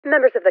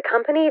Members of the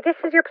company, this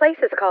is your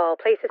Places call.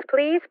 Places,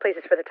 please.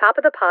 Places for the top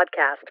of the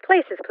podcast.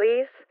 Places,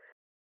 please.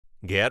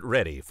 Get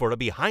ready for a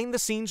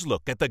behind-the-scenes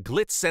look at the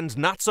glitz and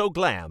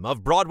not-so-glam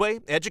of Broadway,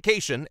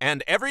 education,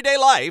 and everyday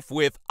life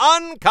with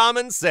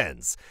Uncommon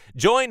Sense.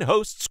 Join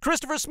hosts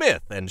Christopher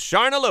Smith and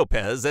Sharna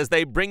Lopez as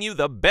they bring you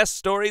the best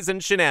stories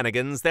and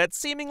shenanigans that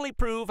seemingly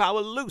prove how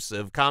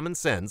elusive common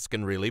sense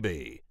can really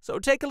be. So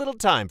take a little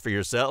time for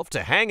yourself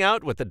to hang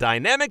out with the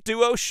dynamic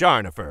duo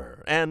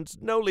Charnopher. And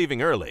no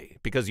leaving early,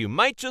 because you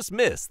might just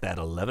miss that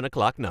 11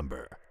 o'clock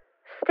number.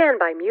 Stand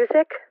by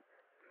music.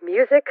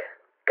 Music,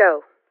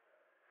 go.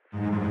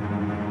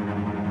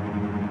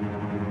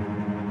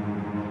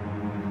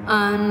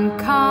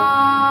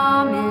 Uncommon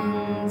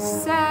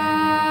sense,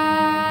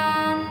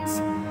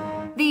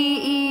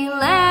 the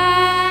 11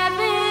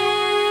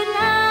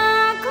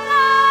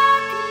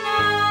 o'clock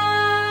number.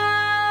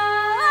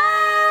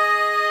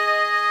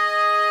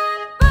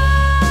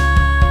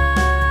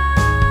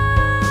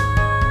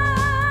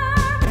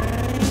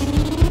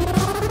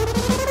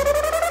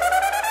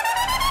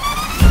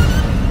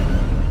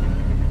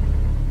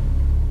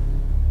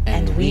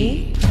 And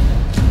we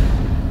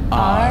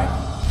are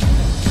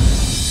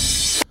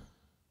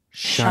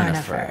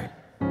Charnopher.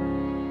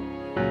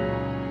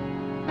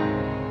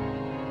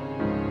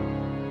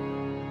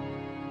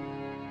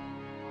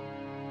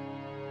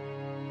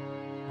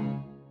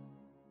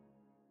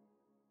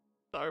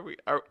 Are we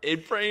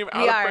in frame?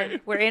 We are.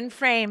 We're in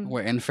frame.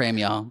 We're in frame,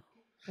 y'all.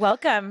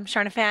 Welcome,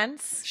 Charna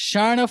fans.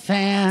 Charna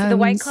fans. To the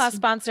White Claw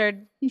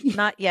sponsored,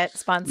 not yet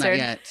sponsored.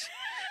 Not yet.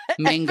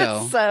 Mango.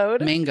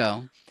 Episode.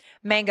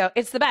 Mango.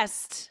 It's the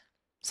best.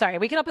 Sorry,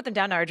 we can all put them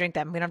down now or drink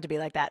them. We don't have to be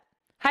like that.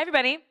 Hi,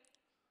 everybody.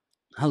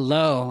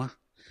 Hello.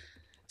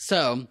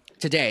 So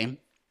today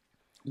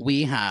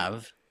we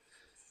have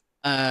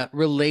a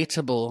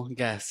relatable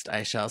guest,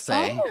 I shall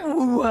say.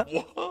 Oh.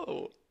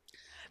 Whoa.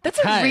 That's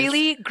a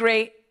really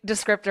great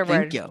descriptor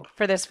word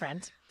for this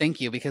friend.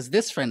 Thank you, because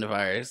this friend of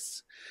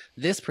ours,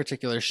 this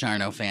particular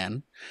Charno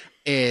fan,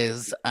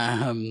 is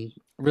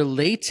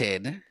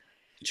related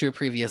to a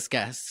previous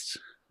guest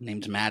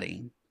named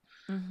Maddie.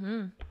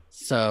 Mm-hmm.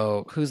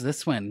 So who's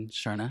this one,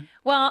 Charna?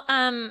 Well,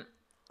 I'm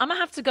going to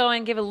have to go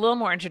and give a little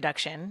more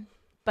introduction,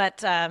 but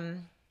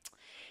the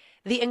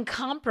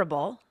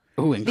incomparable,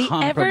 the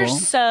ever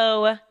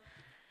so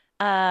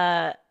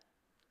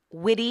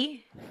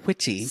witty,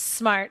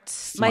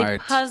 smart, my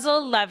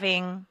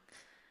puzzle-loving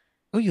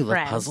Oh, you love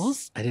friend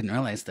puzzles? I didn't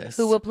realize this.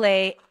 who will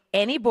play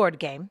any board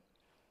game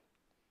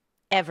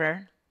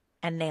ever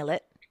and nail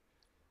it,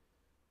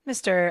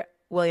 Mr.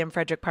 William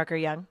Frederick Parker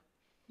Young.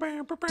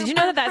 Did you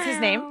know that that's his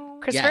name,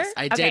 Christopher? Yes,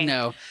 I did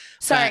know.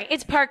 Sorry,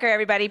 it's Parker,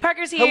 everybody.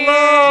 Parker's here.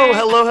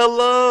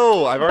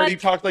 Hello. I've already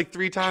talked like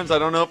 3 times. I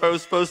don't know if I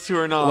was supposed to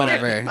or not.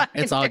 Whatever.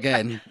 It's all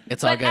good.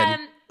 It's all good.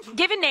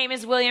 Given name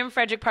is William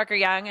Frederick Parker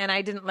Young, and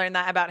I didn't learn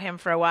that about him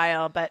for a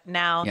while, but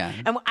now,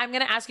 and I'm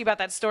going to ask you about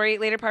that story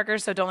later, Parker,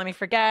 so don't let me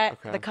forget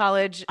the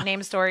college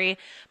name story.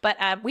 But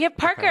we have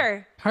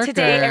Parker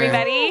today,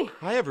 everybody.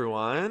 Hi,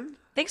 everyone.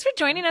 Thanks for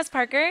joining us,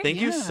 Parker. Thank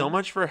you so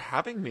much for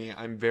having me.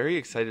 I'm very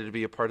excited to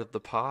be a part of the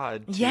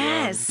pod.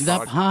 Yes.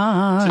 The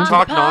pod. To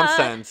talk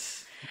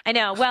nonsense. I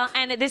know. Well,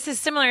 and this is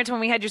similar to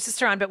when we had your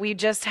sister on, but we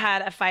just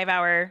had a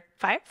 4-hour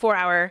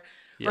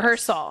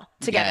rehearsal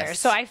together. Yes.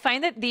 So I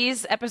find that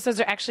these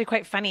episodes are actually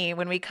quite funny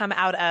when we come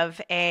out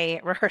of a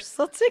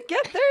rehearsal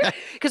together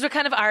because we're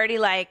kind of already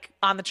like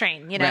on the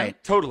train, you know?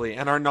 Right. Totally.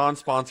 And our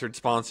non-sponsored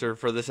sponsor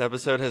for this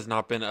episode has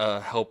not been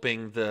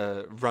helping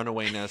the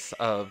runawayness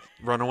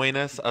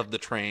of the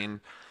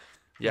train.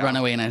 Yeah.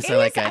 Runawayness. I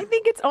like it. I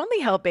think it's only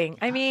helping.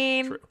 I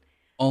mean, True.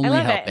 Only I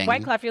love helping. it.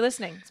 White Claw, if you're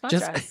listening,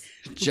 sponsor us.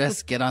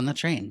 Just get on the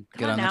train.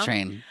 Get on the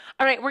train.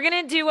 All right, we're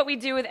going to do what we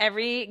do with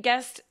every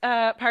guest,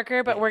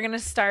 Parker, but we're going to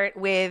start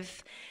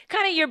with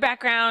kind of your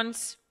background.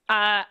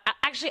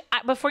 Actually,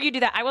 before you do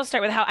that, I will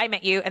start with how I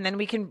met you, and then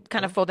we can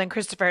kind of fold in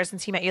Christopher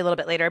since he met you a little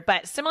bit later.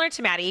 But similar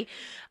to Maddie,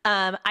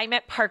 I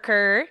met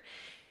Parker,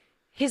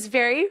 his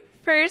very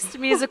first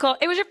musical.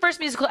 It was your first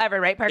musical ever,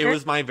 right, Parker? It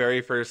was my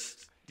very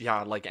first,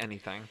 like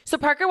anything. So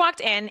Parker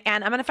walked in,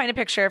 and I'm going to find a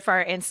picture for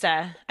our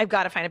Insta. I've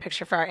got to find a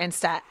picture for our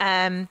Insta.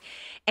 And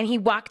he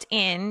walked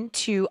in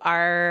to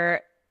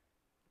our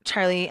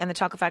Charlie and the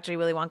Chocolate Factory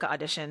Willy Wonka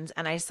auditions,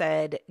 and I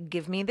said,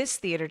 give me this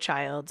theater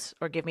child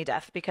or give me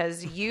death,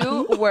 because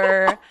you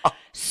were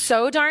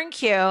so darn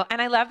cute.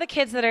 And I love the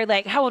kids that are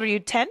like, how old are you,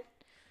 10?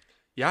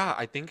 Yeah,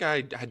 I think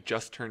I had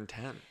just turned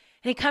 10. And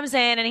he comes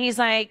in and he's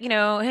like,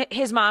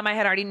 his mom, I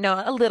had already known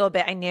a little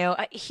bit. I knew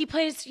he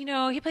plays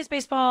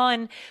baseball,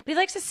 but he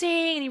likes to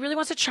sing and he really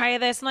wants to try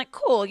this. I'm like,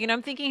 cool.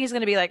 I'm thinking he's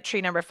going to be like tree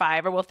number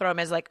 5, or we'll throw him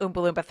as like Oompa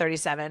Loompa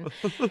 37.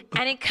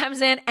 And he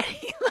comes in and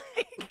he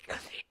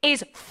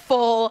is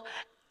full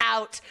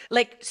out,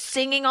 like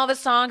singing all the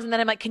songs. And then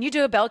I'm like, can you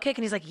do a bell kick?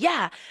 And he's like,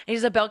 yeah. And he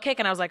does a bell kick.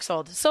 And I was like,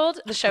 sold.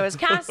 The show is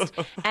cast.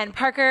 And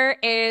Parker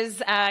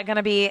is going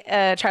to be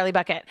Charlie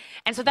Bucket.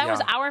 And so that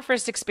was our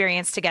first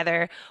experience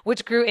together,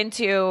 which grew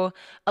into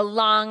a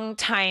long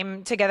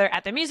time together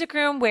at the music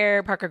room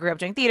where Parker grew up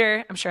doing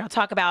theater. I'm sure he'll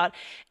talk about.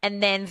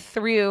 And then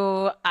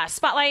through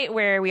Spotlight,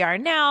 where we are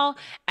now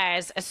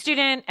as a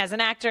student, as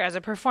an actor, as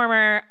a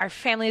performer. Our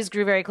families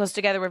grew very close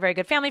together. We're very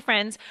good family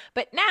friends.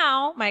 But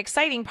now my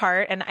exciting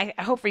part, and I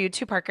hope for you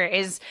too, Parker,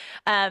 is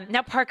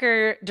now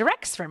Parker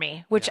directs for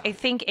me, which I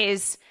think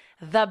is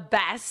the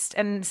best,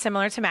 and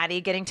similar to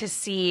Maddie, getting to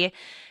see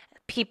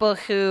people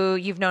who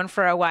you've known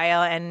for a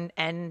while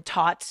and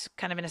taught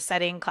kind of in a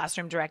setting,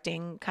 classroom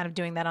directing, kind of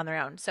doing that on their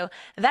own. So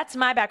that's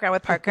my background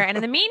with Parker. And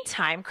in the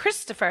meantime,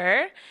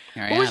 Christopher,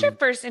 what was your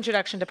first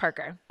introduction to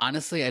Parker?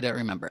 Honestly, I don't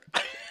remember.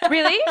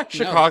 Really?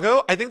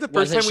 Chicago? I think the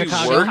first time we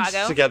worked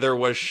Chicago? together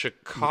was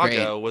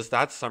Chicago, Great. was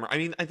that summer. I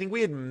mean, I think we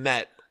had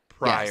met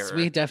prior. Yes,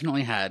 we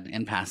definitely had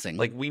in passing.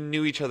 Like, we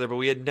knew each other, but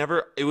we had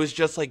never, it was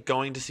just like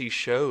going to see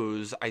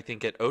shows, I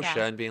think, at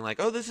OSHA and being like,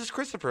 oh, this is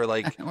Christopher.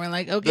 Like, we're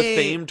like, the okay.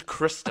 famed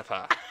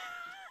Christopher.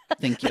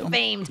 Thank you.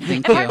 Famed.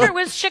 Thank And you. Parker,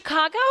 was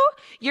Chicago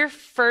your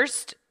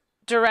first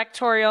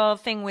directorial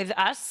thing with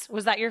us?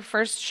 Was that your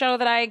first show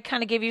that I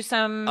kind of gave you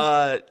some?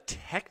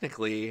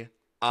 Technically,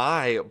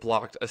 I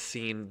blocked a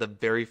scene the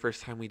very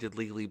first time we did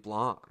Legally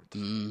Blonde.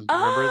 Mm.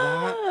 Remember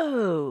that?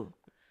 Oh.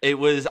 It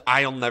was,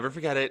 I'll never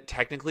forget it.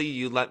 Technically,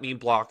 you let me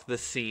block the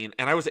scene,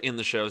 and I was in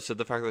the show, so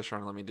the fact that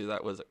Sean let me do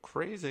that was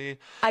crazy.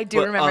 I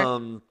do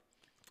remember.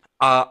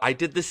 I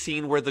did the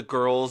scene where the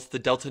girls, the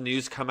Delta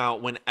News, come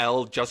out when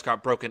Elle just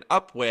got broken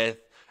up with,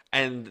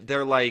 and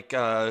they're like,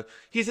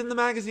 he's in the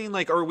magazine,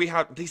 like, or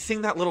they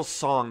sing that little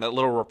song, that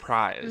little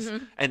reprise,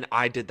 and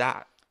I did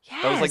that.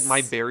 Yes. That was like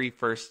my very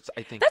first,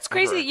 I think. That's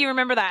crazy ever. that you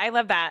remember that. I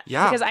love that.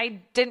 Yeah. Because I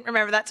didn't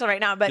remember that till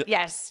right now. But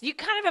yes, you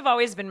kind of have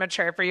always been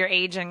mature for your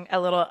age and a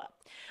little, I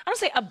don't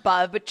say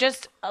above, but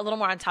just a little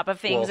more on top of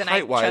things. Well, and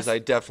height-wise, I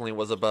definitely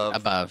was above.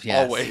 Above,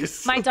 yes.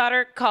 Always. My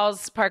daughter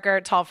calls Parker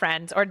Tall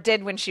Friend, or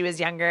did when she was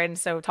younger. And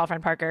so Tall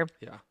Friend Parker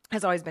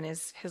has always been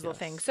his little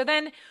thing. So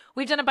then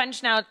we've done a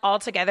bunch now all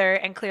together.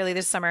 And clearly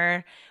this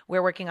summer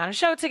we're working on a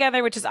show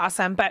together, which is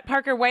awesome. But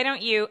Parker, why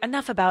don't you,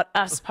 enough about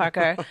us,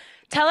 Parker.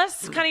 Tell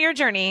us kind of your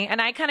journey. And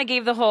I kind of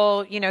gave the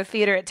whole,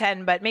 theater at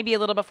 10, but maybe a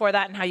little before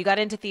that and how you got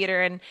into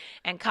theater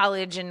and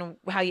college and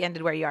how you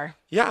ended where you are.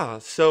 Yeah.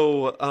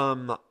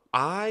 So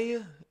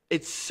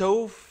it's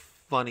so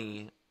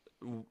funny,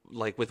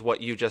 like with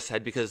what you just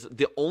said, because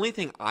the only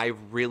thing I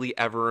really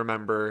ever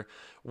remember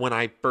when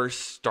I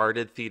first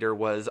started theater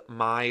was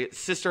my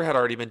sister had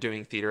already been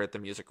doing theater at the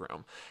music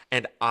room.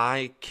 And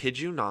I kid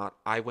you not,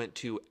 I went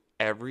to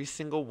every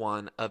single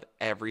one of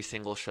every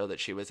single show that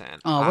she was in.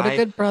 Oh, what a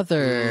good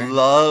brother.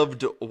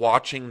 Loved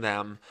watching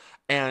them.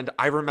 And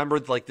I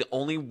remembered like the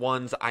only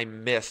ones I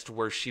missed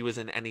where she was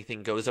in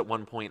Anything Goes at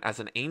one point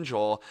as an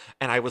angel,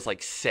 and I was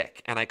like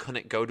sick and I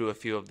couldn't go to a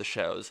few of the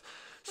shows.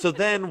 So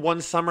then one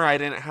summer I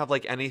didn't have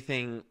like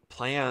anything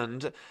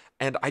planned,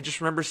 and I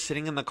just remember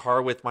sitting in the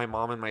car with my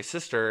mom and my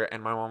sister,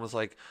 and my mom was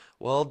like,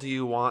 well, do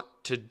you want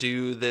to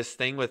do this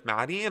thing with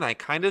Maddie? And I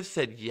kind of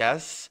said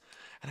yes.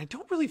 And I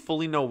don't really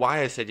fully know why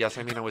I said yes.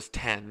 I mean, I was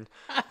 10.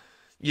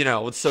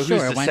 So Sure,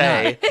 who's to why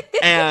say?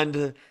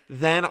 And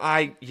then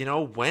I,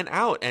 went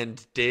out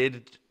and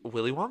did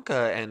Willy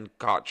Wonka and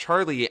got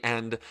Charlie.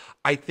 And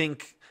I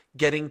think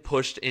getting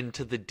pushed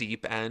into the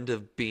deep end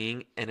of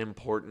being an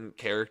important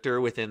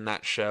character within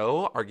that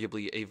show,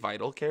 arguably a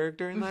vital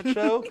character in that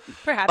show,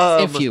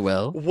 Perhaps. If you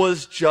will.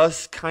 was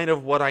just kind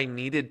of what I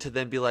needed to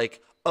then be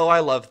like, oh,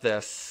 I love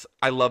this.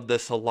 I love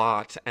this a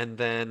lot. And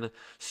then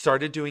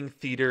started doing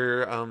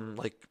theater,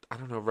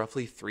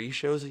 roughly 3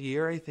 shows a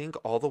year, I think,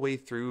 all the way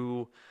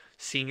through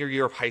senior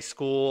year of high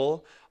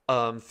school,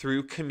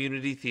 through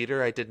community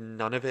theater. I did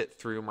none of it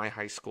through my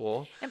high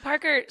school. And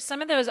Parker,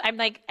 some of those, I'm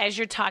like, as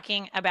you're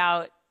talking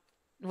about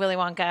Willy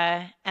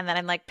Wonka, and then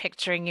I'm like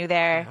picturing you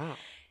there,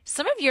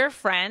 some of your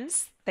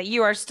friends that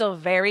you are still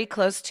very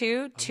close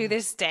to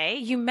this day,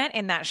 you met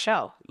in that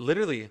show.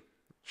 Literally.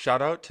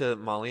 Shout out to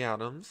Molly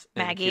Adams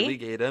and Maggie. Keely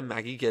Gata,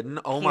 Maggie Gidden.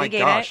 Oh Keely my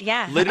Gata, gosh.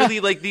 yeah.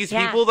 Literally, like these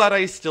Yeah. people that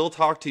I still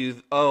talk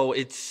to. Oh,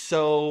 it's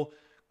so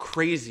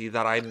crazy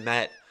that I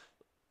met.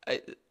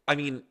 I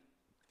mean,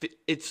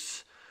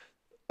 it's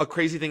a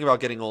crazy thing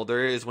about getting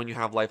older is when you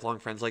have lifelong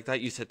friends like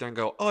that, you sit there and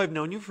go, oh, I've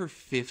known you for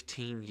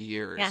 15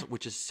 years,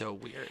 which is so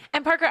weird.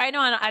 And Parker, I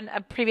know on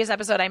a previous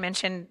episode I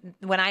mentioned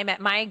when I met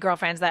my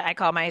girlfriends that I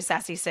call my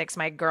Sassy Six,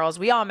 my girls,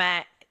 we all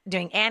met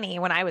doing Annie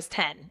when I was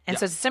 10. And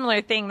so it's a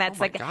similar thing. That's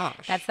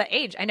that's the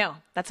age. I know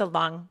that's a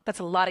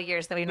lot of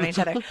years that we've known each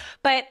other,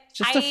 but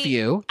Just a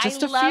few.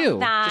 Just a few.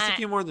 Just a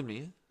few more than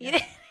me.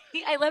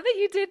 I love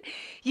that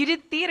you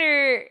did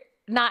theater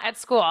not at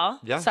school.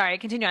 Yeah. Sorry,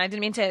 continue on. I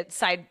didn't mean to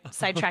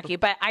sidetrack you,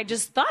 but I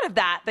just thought of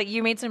that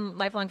you made some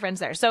lifelong friends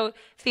there. So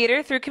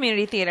theater through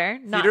community theater,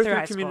 not Theater through through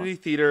high community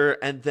school. theater,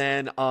 and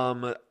then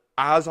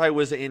as I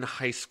was in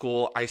high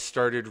school, I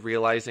started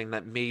realizing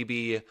that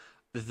maybe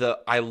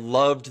I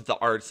loved the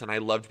arts and I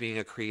loved being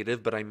a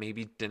creative, but I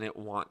maybe didn't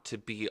want to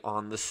be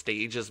on the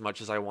stage as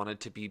much as I wanted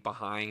to be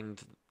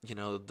behind,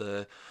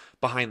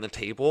 behind the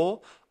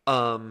table.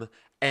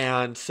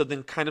 And so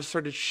then kind of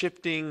started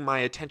shifting my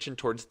attention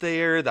towards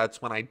there.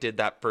 That's when I did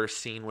that first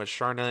scene with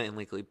Sharna in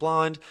Legally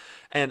Blonde,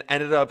 and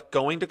ended up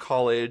going to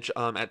college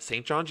at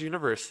St. John's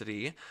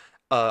University,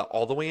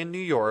 all the way in New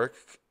York,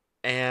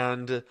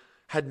 and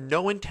had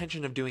no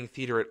intention of doing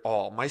theater at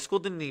all. My school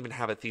didn't even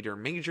have a theater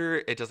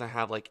major. It doesn't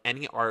have like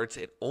any arts.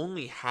 It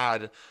only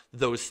had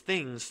those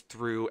things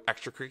through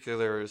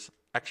extracurriculars.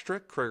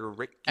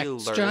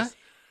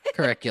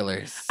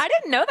 Curriculars. I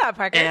didn't know that,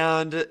 Parker.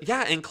 And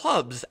yeah, and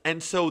clubs.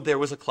 And so there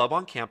was a club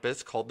on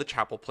campus called the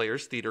Chapel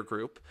Players Theater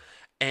Group.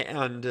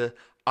 And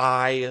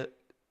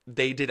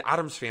they did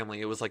Addams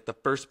Family. It was like the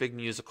first big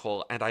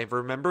musical. And I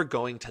remember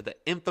going to the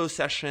info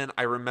session.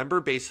 I remember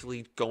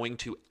basically going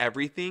to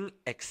everything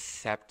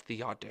except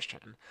the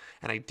audition.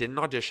 And I didn't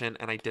audition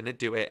and I didn't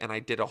do it. And I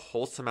did a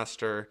whole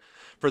semester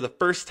for the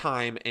first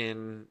time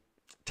in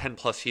 10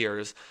 plus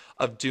years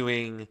of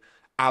doing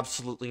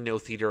absolutely no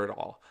theater at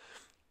all.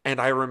 And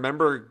I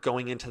remember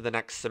going into the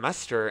next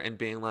semester and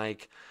being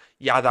like,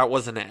 yeah, that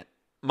wasn't it.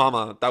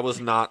 Mama, that was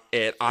not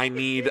it. I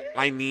need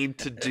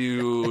to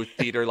do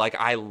theater. Like,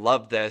 I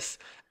love this.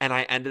 And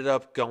I ended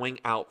up going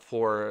out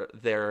for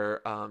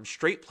their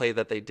straight play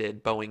that they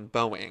did,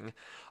 Boeing.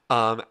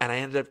 And I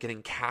ended up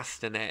getting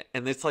cast in it.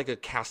 And it's like a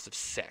cast of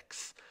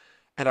 6.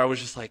 And I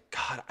was just like,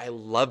 God, I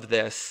love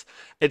this.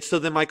 And so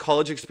then my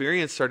college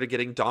experience started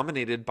getting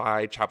dominated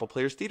by Chapel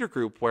Players Theater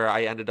Group, where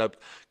I ended up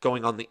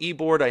going on the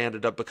e-board. I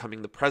ended up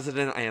becoming the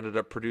president. I ended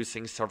up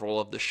producing several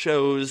of the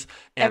shows.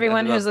 And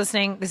everyone who's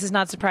listening, this is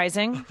not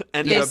surprising.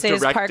 This is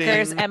directing.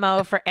 Parker's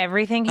MO for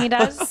everything he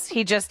does.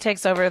 He just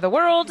takes over the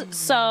world.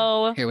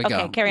 So Here we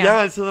go. Carry on.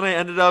 Yeah, so then I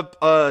ended up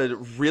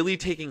really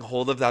taking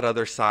hold of that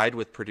other side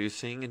with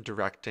producing and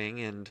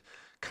directing and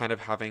kind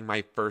of having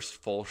my first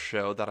full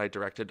show that I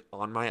directed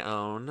on my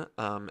own.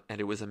 And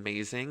it was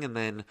amazing. And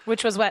then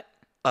Which was what?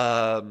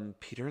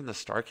 Peter and the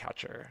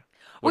Starcatcher.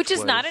 Which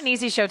is not an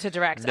easy show to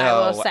direct, No,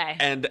 I will say.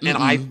 And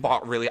I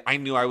fought I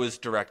knew I was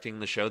directing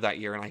the show that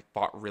year and I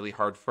fought really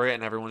hard for it.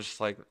 And everyone's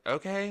just like,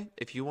 okay,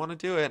 if you want to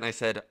do it. And I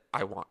said,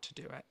 I want to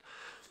do it.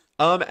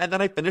 And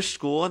then I finished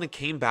school and it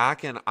came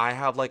back and I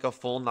have like a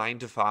full 9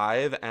 to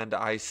 5 and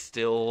I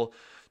still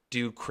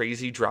do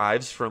crazy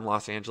drives from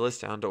Los Angeles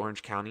down to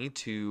Orange County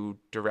to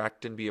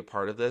direct and be a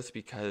part of this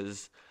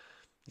because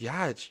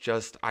yeah, it's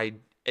just I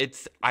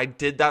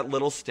did that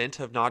little stint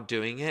of not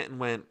doing it and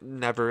went,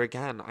 never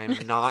again. I'm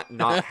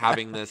not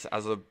having this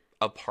as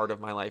a part of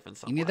my life in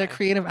some way. You need that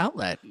creative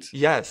outlet.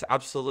 Yes,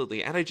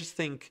 absolutely. And I just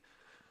think,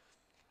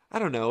 I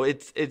don't know,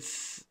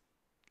 it's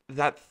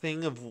that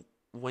thing of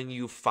when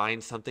you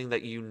find something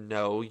that you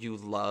know you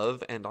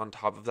love and on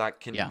top of that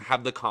can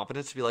have the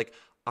confidence to be like,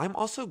 I'm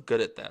also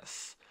good at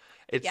this.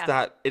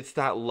 It's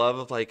that love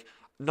of like,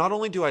 not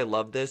only do I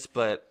love this,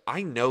 but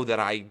I know that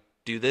I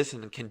do this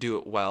and can do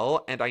it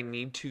well. And I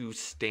need to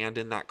stand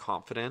in that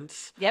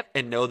confidence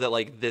and know that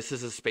like, this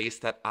is a space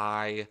that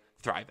I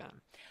thrive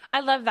in. I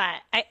love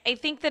that. I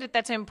think that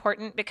that's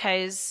important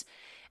because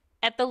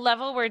at the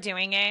level we're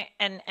doing it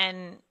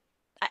and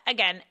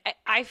again,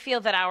 I feel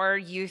that our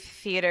youth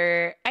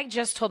theater, I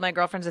just told my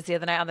girlfriends this the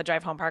other night on the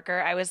drive home,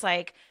 Parker. I was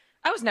like,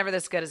 I was never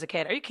this good as a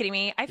kid. Are you kidding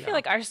me? I feel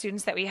like our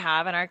students that we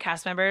have and our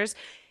cast members,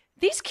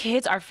 these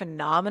kids are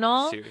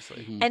phenomenal. Seriously.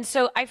 Mm-hmm. And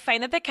so I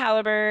find that the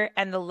caliber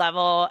and the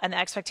level and the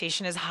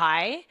expectation is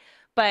high,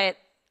 but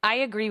I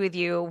agree with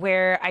you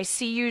where I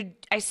see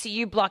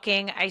you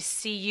blocking, I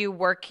see you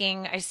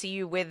working, I see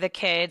you with the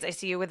kids, I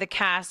see you with the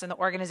cast and the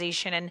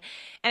organization. And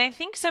I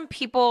think some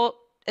people,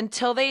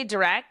 until they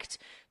direct,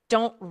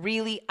 don't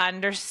really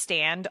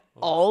understand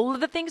all of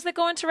the things that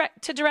go into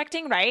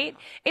directing, right?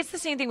 It's the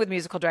same thing with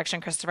musical direction,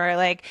 Christopher.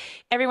 Like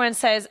everyone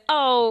says,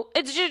 "Oh,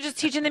 you're just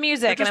teaching the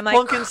music," They're just and I'm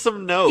like, plunking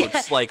some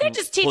notes, like they're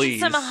just teaching please.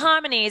 some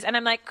harmonies, and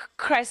I'm like,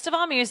 Christ of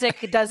all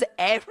music does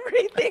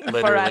everything for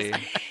Literally. us.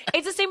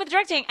 It's the same with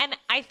directing, and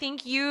I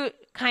think you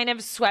kind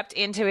of swept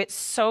into it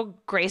so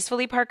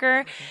gracefully,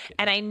 Parker.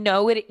 And I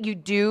know you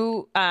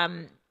do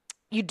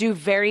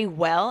very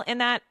well in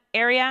that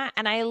area,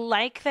 and I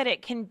like that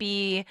it can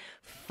be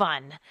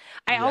fun.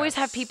 I always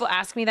have people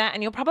ask me that,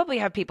 and you'll probably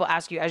have people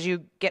ask you as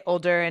you get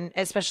older, and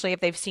especially if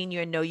they've seen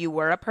you and know you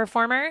were a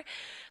performer,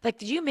 like,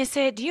 did you miss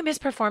it? Do you miss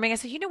performing? I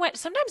said, you know what?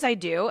 Sometimes I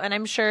do, and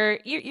I'm sure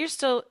you're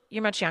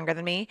much younger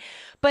than me,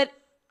 but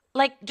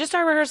like just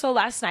our rehearsal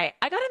last night,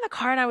 I got in the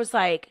car and I was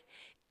like,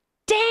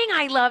 dang,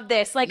 I love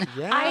this. Like,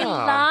 I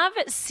love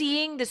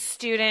seeing the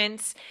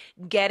students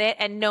get it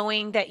and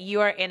knowing that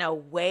you are in a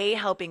way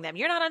helping them.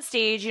 You're not on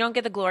stage. You don't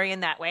get the glory in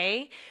that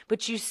way,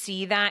 but you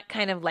see that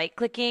kind of light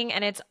clicking,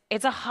 and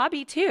it's a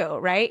hobby too,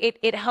 right?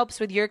 It helps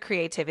with your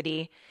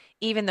creativity,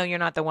 even though you're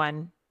not the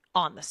one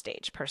on the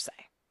stage per se.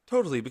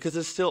 Totally, because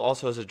it's still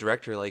also as a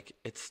director, like,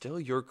 it's still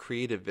your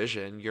creative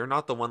vision. You're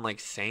not the one like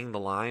saying the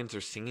lines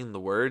or singing the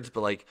words,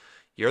 but like,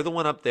 you're the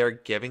one up there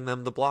giving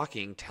them the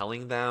blocking,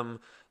 telling them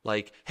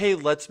like, hey,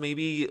 let's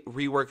maybe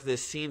rework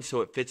this scene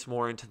so it fits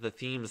more into the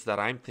themes that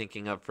I'm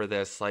thinking of for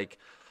this. Like,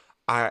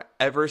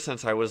 ever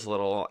since I was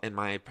little, and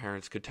my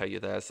parents could tell you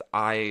this,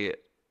 I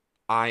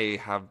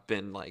have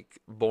been like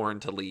born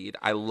to lead.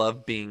 I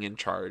love being in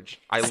charge.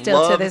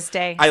 Still to this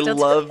day. I Still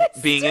to love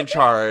this being in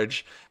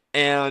charge.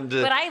 And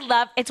But I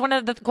love it's one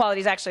of the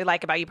qualities I actually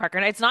like about you, Parker.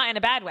 And it's not in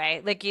a bad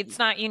way. Like it's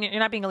not you're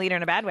not being a leader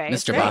in a bad way.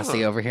 It's Mr. great.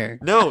 Bossy over here.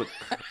 no,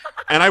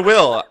 and I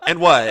will.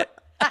 And what?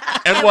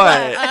 And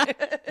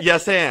what?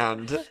 Yes,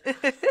 and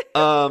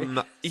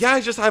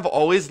yeah, I've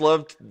always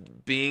loved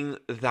being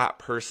that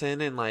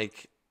person, and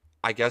like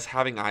I guess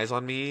having eyes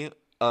on me,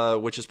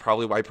 which is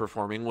probably why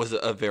performing was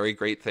a very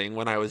great thing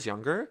when I was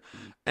younger.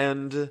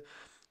 And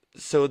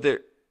so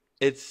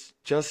it's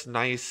just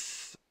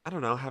nice, I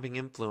don't know, having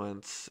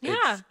influence.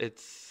 Yeah.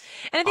 It's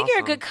And I think you're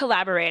a awesome. good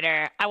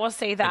collaborator. I will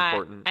say that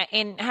Important.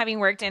 in having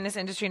worked in this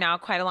industry now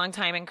quite a long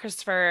time. And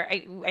Christopher,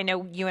 I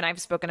know you and I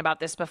have spoken about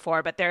this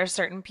before, but there are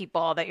certain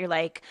people that you're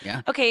like,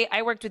 Yeah. okay,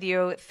 I worked with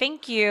you.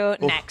 Thank you.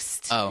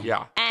 Next. Oh,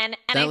 Yeah. And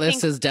that I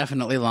list think, is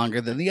definitely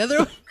longer than the other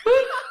one.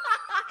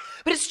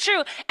 but it's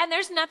true. And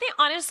there's nothing,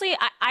 honestly,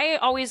 I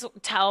always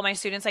tell my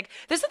students, like,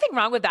 there's nothing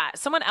wrong with that.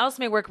 Someone else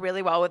may work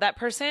really well with that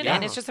person, Yeah.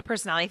 and it's just a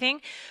personality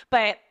thing.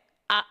 But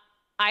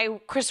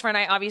Christopher and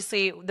I,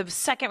 obviously, the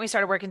second we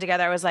started working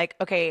together, I was like,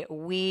 okay,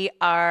 we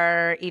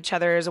are each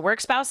other's work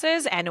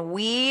spouses, and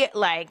we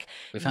found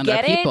our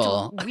get it.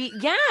 people.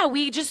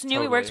 We just knew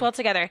we worked Totally. well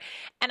together.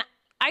 And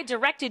I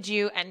directed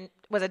you and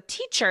was a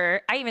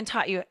teacher. I even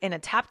taught you in a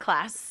tap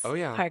class. Oh,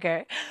 yeah.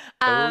 Parker.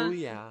 Oh,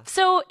 yeah.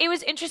 So it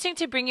was interesting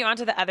to bring you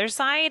onto the other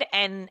side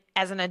and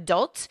as an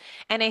adult.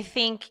 And I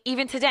think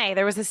even today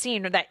there was a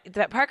scene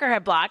that Parker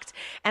had blocked,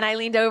 and I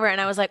leaned over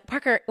and I was like,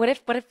 Parker, what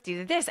if you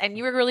did this? And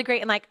you were really great.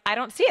 And like, I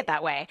don't see it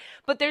that way.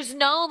 But there's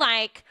no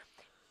like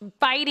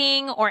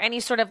fighting or any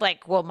sort of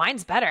like, well,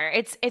 mine's better.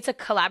 It's a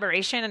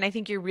collaboration, and I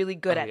think you're really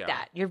good at yeah.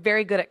 that. You're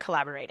very good at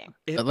collaborating.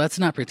 But let's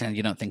not pretend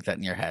you don't think that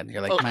in your head.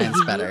 You're like,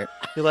 mine's better.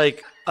 You're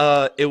like,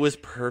 it was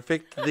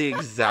perfect the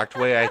exact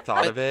way I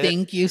thought of it.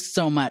 Thank you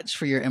so much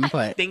for your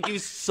input. Thank you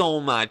so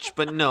much,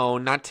 but no,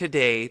 not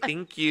today.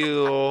 Thank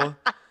you.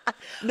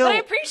 No, But I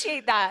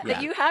appreciate that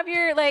Yeah. you have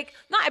your like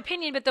not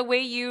opinion, but the way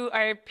you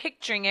are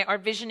picturing it or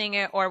visioning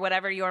it or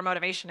whatever your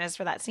motivation is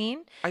for that scene,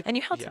 and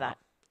you held to yeah. that.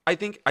 I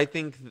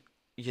think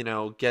you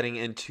know, getting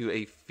into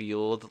a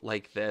field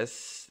like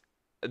this,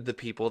 the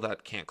people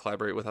that can't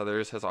collaborate with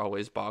others has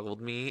always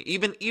boggled me.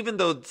 Even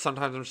though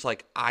sometimes I'm just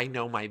like, I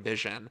know my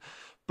vision,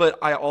 but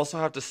I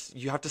also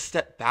you have to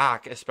step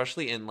back,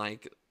 especially in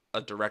like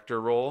a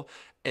director role,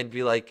 and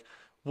be like,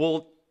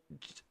 well,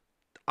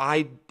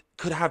 I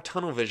could have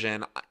tunnel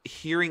vision.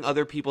 Hearing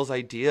other people's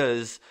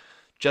ideas,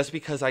 just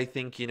because I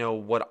think, you know,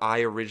 what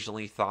I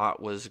originally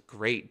thought was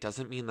great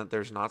doesn't mean that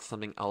there's not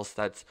something else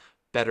that's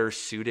better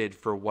suited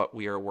for what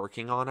we are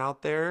working on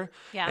out there.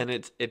 Yeah. And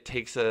it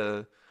takes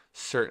a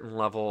certain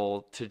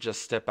level to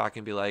just step back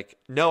and be like,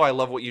 no, I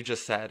love what you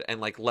just said, and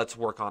like, let's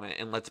work on it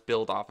and let's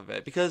build off of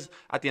it. Because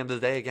at the end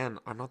of the day, again,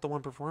 I'm not the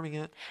one performing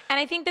it. And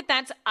I think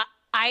that's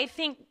I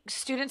think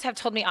students have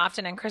told me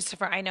often, and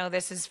Christopher, I know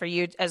this is for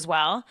you as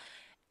well.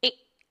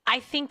 I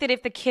think that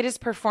if the kid is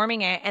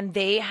performing it and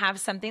they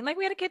have something like,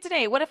 we had a kid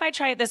today, what if I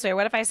try it this way?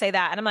 What if I say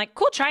that? And I'm like,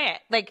 cool, try it.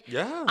 Like,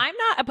 Yeah. I'm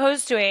not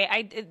opposed to it.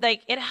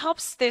 It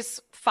helps this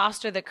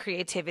foster the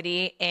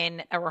creativity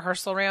in a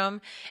rehearsal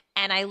room.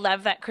 And I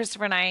love that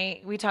Christopher and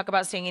I, we talk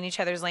about staying in each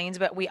other's lanes,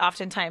 but we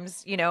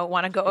oftentimes, you know,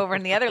 want to go over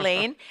in the other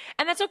lane.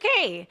 And that's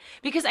okay.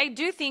 Because I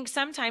do think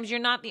sometimes you're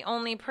not the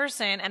only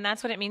person. And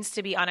that's what it means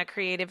to be on a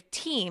creative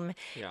team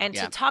and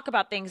to Yeah. talk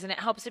about things. And it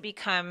helps it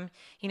become,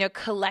 you know,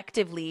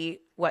 collectively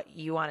what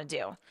you want to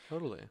do.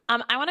 Totally.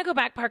 I want to go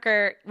back,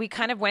 Parker. We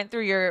kind of went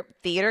through your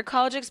theater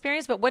college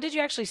experience, but what did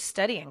you actually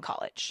study in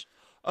college?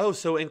 Oh,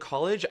 so in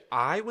college,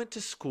 I went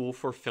to school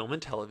for film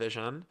and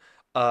television,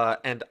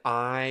 and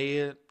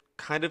I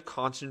kind of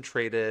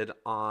concentrated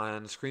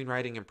on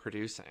screenwriting and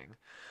producing.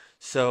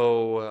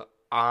 So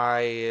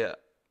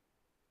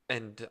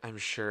and I'm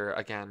sure,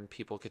 again,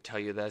 people could tell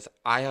you this,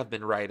 I have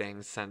been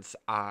writing since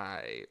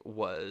I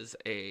was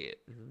a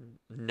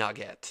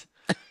nugget.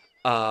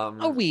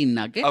 A wee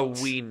nugget. A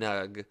wee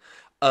nug.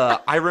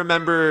 I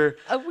remember...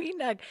 A wee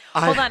nug.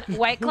 Hold on.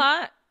 White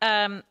Claw,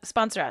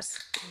 sponsor us.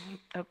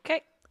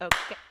 Okay.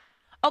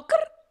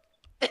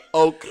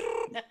 Oh,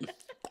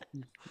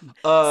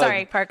 Oh,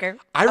 sorry, Parker.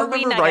 I A wee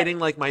remember nugget. writing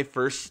like my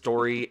first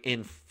story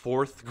in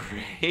 4th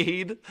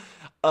grade,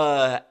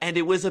 and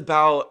it was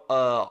about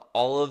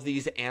all of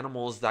these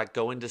animals that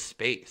go into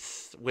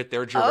space with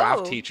their giraffe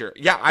Oh. teacher.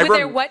 Yeah, With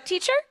their what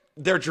teacher?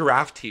 Their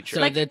giraffe teacher.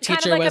 So the kind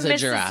teacher of like was a Mrs.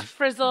 giraffe.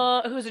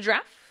 Frizzle, who's a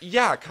giraffe?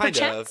 yeah, kind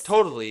Perchance? of,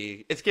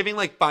 totally. It's giving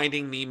like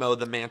Finding Nemo,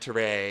 the manta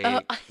ray, Oh.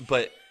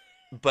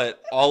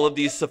 but all of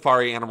these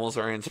safari animals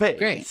are in space.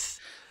 Great.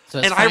 So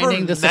it's And I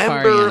finding the safari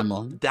remember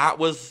animal. that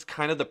was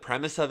kind of the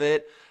premise of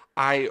it.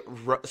 I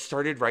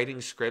started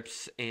writing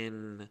scripts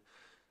in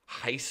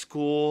high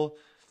school.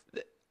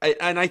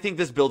 And I think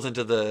this builds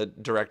into the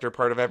director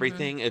part of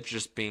everything. It's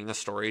just being a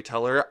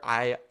storyteller.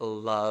 I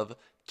love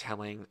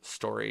telling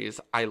stories.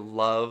 I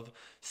love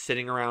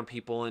sitting around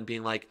people and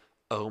being like,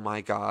 oh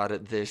my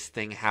God, this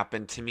thing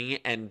happened to me,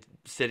 and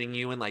sitting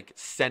you and like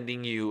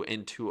sending you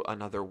into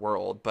another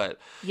world. But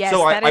Yes,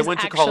 so that I is went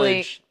to actually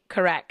college.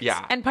 correct.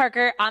 Yeah. And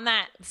Parker, on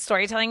that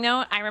storytelling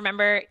note, I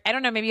remember, I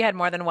don't know, maybe you had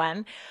more than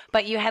one,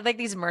 but you had like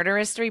these murder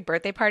mystery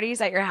birthday parties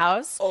at your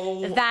house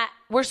that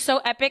were so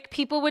epic.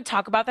 People would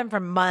talk about them for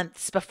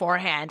months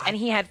beforehand. And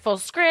he had full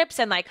scripts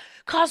and like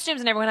costumes,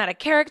 and everyone had a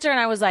character. And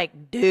I was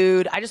like,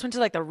 dude, I just went to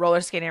like the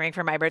roller skating rink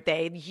for my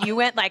birthday. You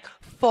went like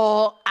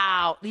full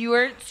out. You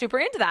were super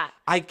into that.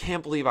 I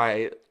can't believe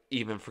I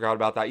even forgot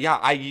about that. Yeah,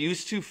 I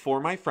used to, for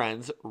my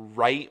friends,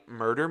 write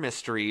murder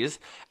mysteries,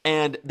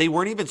 and they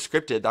weren't even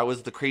scripted. That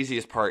was the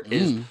craziest part,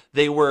 is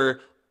they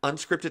were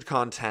unscripted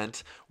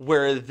content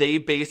where they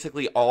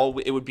basically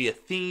it would be a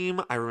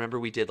theme. I remember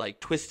we did like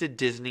Twisted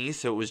Disney,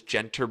 so it was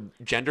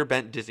gender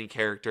bent Disney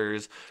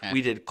characters. Okay.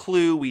 We did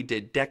Clue, we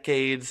did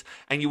Decades,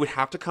 and you would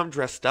have to come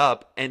dressed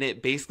up, and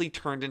it basically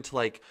turned into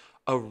like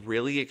a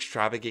really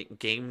extravagant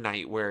game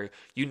night where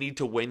you need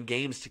to win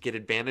games to get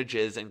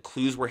advantages, and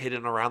clues were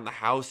hidden around the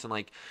house, and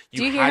like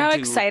Do you hear had how to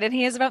excited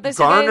he is about this?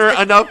 you garner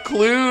guys? enough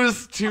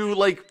clues to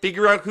like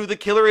figure out who the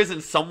killer is,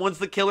 and someone's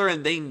the killer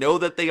and they know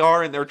that they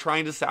are, and they're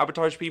trying to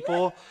sabotage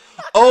people.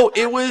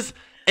 It was,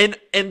 and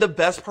the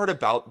best part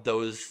about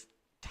those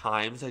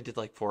times, I did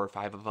like 4 or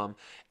 5 of them,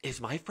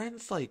 is my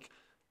friends like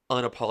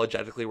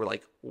unapologetically were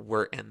like,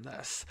 we're in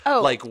this.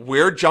 Like,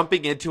 we're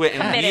jumping into it,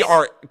 and we Committed.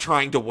 are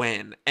trying to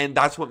win. And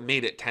that's what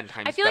made it 10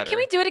 times I feel like, better. can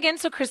we do it again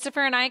so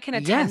Christopher and I can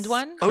attend Yes.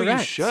 one? Oh, you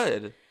Correct.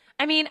 should.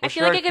 I mean, I What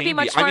feel should like our it could be theme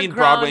much I more mean,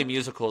 grown. Broadway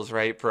musicals,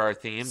 right? For our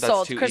theme. That's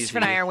Sold. too Christopher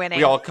easy. and I are winning.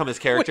 We all come as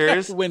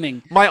characters.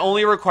 Winning. My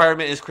only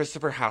requirement is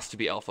Christopher has to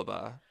be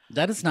Elphaba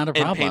That is not a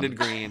and problem. painted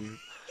green.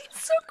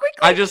 So quickly.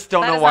 I just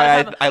don't That know is why not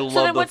a I problem. love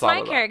So then the what's thought my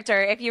of that.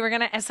 character if you were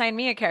going to assign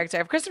me a character?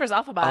 If Christopher's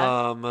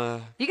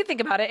Alphaba, you can think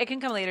about it. It can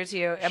come later to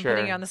you. I'm Sure.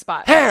 putting you on the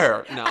spot.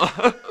 Hair. No.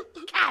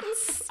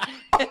 Cats.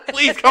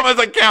 Please come as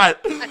a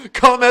cat.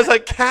 Come as a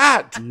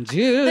cat.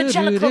 The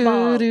Jellicle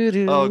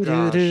Ball. Oh,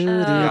 gosh.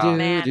 Oh, Yeah.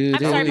 man. I'm sorry,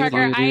 Totally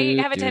Parker. fine.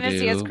 I have a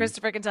tendency, as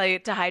Christopher can tell you,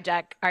 to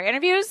hijack our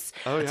interviews.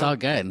 Oh, yeah. It's all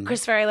good.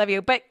 Christopher, I love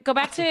you. But go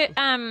back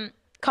to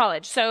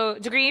college. So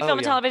degree in film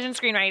and yeah. television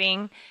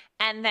screenwriting.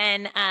 And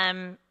then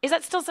is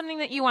that still something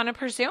that you want to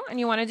pursue and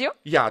you want to do?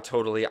 Yeah,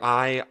 totally.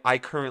 I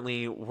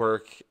currently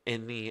work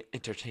in the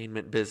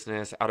entertainment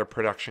business at a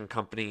production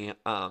company,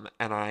 and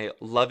I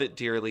love it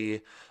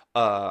dearly.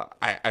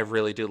 I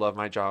really do love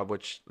my job,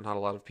 which not a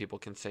lot of people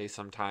can say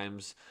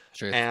sometimes.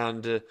 Truth.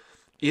 And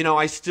you know,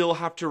 I still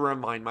have to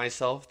remind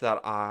myself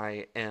that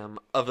I am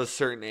of a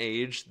certain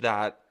age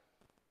that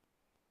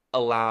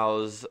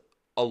allows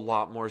a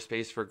lot more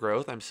space for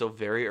growth. I'm still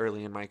very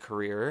early in my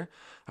career.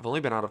 I've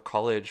only been out of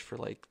college for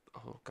like,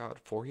 oh God,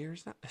 4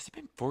 years now? Has it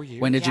been 4 years?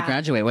 When did you Yeah.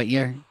 graduate? What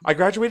year? I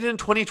graduated in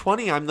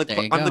 2020. I'm the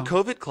There you I'm the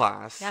go. COVID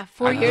class. Yeah,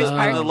 4 years, I'm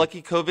Park. the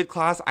lucky COVID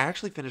class. I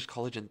actually finished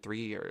college in 3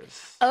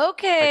 years.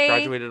 Okay. I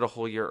graduated a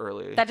whole year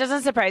early. That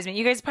doesn't surprise me.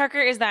 You guys, Parker,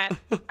 is that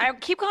I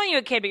keep calling you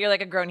a kid, but you're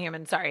like a grown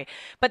human. Sorry,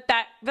 but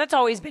that's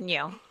always been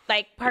you.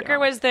 Like Parker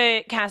was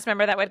the cast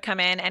member that would come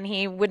in, and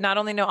he would not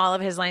only know all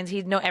of his lines,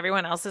 he'd know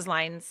everyone else's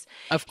lines.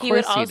 Of He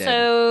would course he did.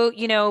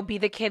 also, be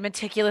the kid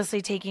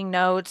meticulously taking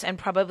notes and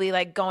probably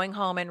like going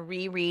home and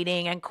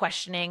rereading and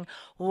questioning,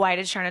 why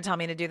did Sharna tell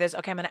me to do this?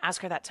 Okay, I'm going to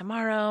ask her that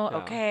tomorrow. Yeah.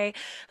 Okay,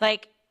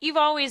 like. You've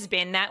always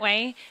been that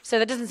way, so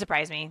that doesn't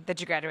surprise me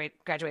that you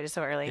graduated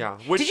so early. Yeah,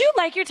 Did you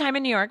like your time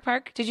in New York,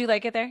 Park? Did you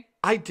like it there?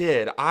 I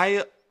did.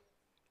 I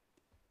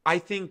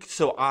think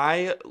so.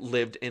 I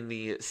lived in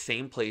the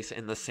same place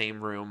in the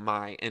same room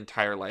my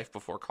entire life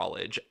before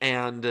college.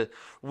 And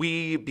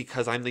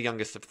because I'm the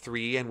youngest of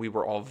 3 and we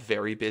were all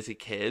very busy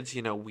kids,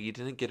 we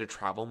didn't get to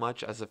travel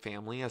much as a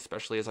family,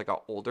 especially as I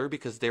got older,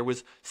 because there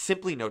was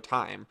simply no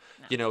time.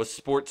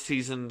 Sports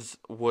seasons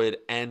would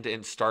end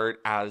and start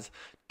as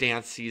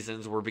dance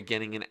seasons were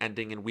beginning and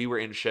ending, and we were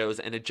in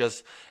shows, and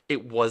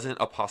it wasn't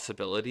a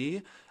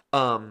possibility.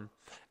 And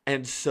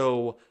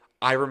so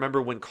I remember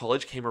when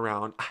college came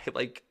around,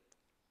 I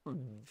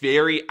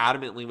very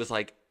adamantly was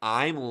like,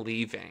 I'm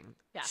leaving.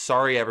 Yeah.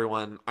 Sorry,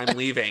 everyone. I'm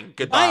leaving.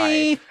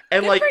 Goodbye. Bye.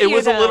 And Good for it you,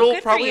 was though. Good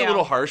for probably a you.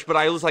 little harsh, but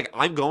I was like,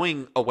 I'm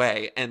going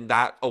away. And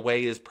that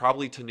away is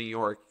probably to New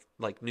York.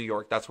 Like New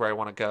York, that's where I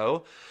want to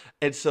go.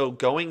 And so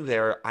going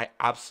there, I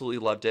absolutely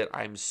loved it.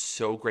 I'm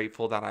so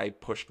grateful that I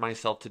pushed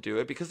myself to do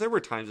it, because there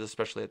were times,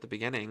 especially at the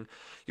beginning,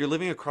 you're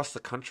living across the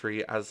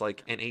country as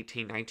like an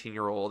 18,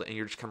 19-year-old, and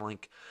you're just kind of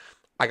like,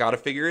 I got to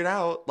figure it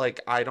out.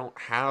 Like, I don't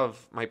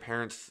have my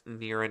parents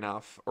near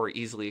enough or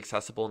easily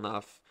accessible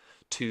enough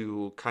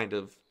to kind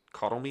of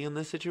coddle me in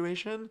this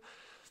situation.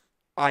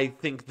 I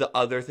think the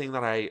other thing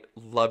that I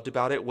loved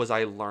about it was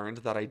I learned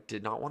that I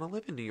did not want to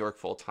live in New York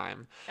full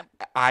time.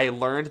 I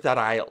learned that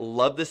I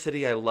love the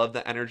city. I love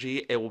the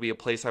energy. It will be a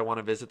place I want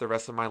to visit the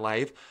rest of my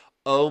life.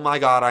 Oh my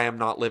God, I am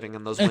not living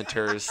in those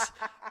winters.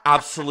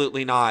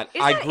 Absolutely not.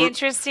 Isn't that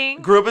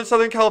interesting? Grew up in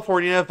Southern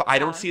California. If I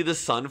don't see the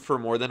sun for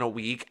more than a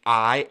week,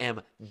 I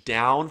am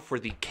down for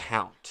the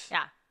count.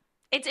 Yeah.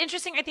 It's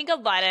interesting. I think a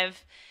lot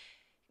of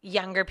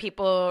younger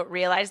people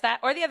realize that,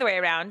 or the other way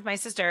around. My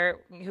sister,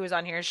 who was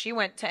on here, she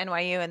went to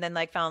NYU and then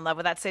like fell in love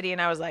with that city, and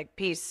I was like,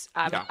 peace,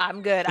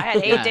 I'm good. I had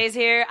 8 Yeah. days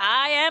here,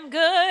 I am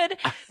good,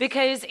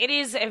 because it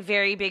is a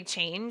very big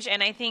change,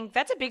 and I think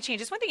that's a big change.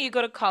 It's one thing you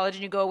go to college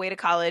and you go away to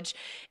college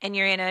and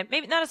you're in a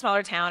maybe not a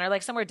smaller town or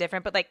like somewhere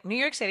different, but like New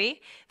York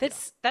City,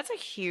 that's a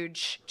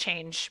huge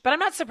change. But I'm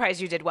not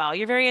surprised you did well.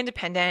 You're very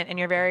independent and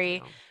you're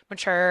very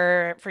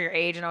mature for your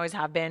age and always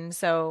have been.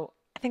 So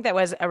I think that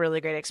was a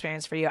really great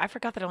experience for you. I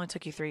forgot that it only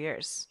took you 3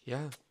 years.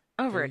 Yeah.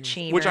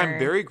 Overachiever. Which I'm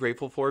very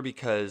grateful for,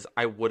 because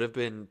I would have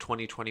been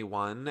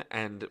 2021,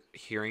 and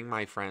hearing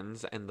my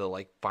friends and the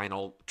like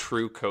final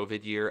true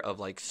COVID year of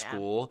like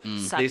school, they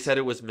Sucked. said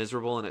it was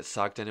miserable and it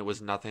sucked and it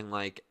was nothing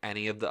like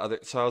any of the other.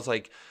 So I was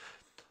like,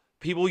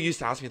 people used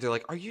to ask me, they're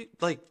like, are you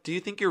like, do you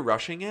think you're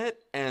rushing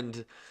it?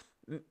 And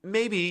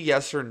maybe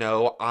yes or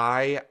no.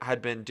 I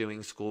had been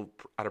doing school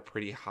at a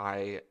pretty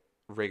high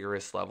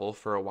rigorous level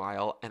for a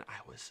while, and I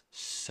was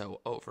so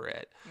over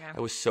it. Yeah.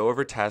 I was so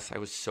over tests. I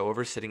was so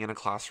over sitting in a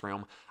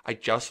classroom. I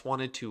just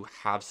wanted to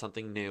have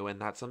something new, and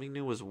that something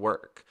new was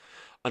work.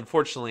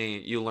 Unfortunately,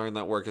 you learn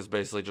that work is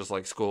basically just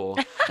like school.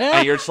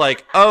 And you're just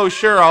like, oh,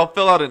 sure, I'll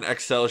fill out an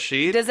Excel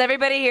sheet. Does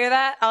everybody hear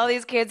that? All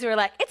these kids who are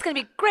like, it's going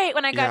to be great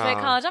when I graduate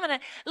Yeah. college. I'm going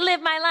to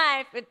live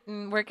my life.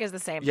 Work is the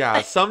same.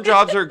 Yeah, some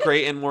jobs are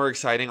great and more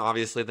exciting,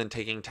 obviously, than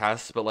taking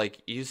tests. But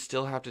like, you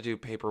still have to do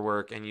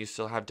paperwork, and you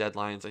still have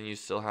deadlines, and you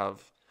still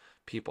have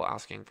people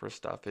asking for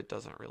stuff. It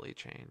doesn't really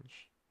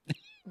change.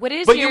 What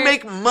is But your... you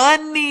make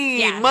money.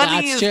 Yeah,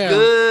 money that's is true.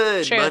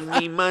 good. True.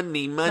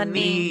 Money.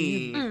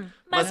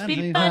 Must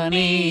be Money.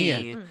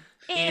 funny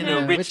in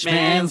a rich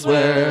man's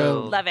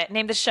world. Love it.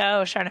 Name the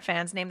show, Charna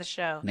fans. Name the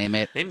show. Name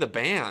it. Name the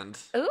band.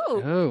 Ooh.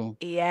 Oh,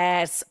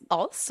 Yes.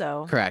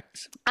 Also.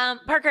 correct.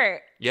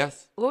 Parker,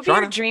 Yes. what would be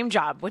your Shauna. dream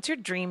job? What's your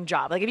dream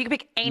job? Like if you could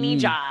pick any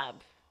job.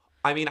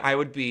 I mean, I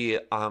would be,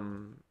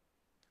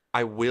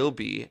 I will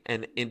be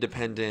an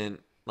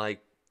independent, like,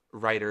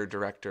 writer,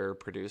 director,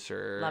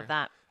 producer. Love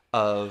that.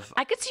 Of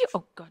I could see you.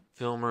 Oh, God.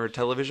 film or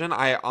television.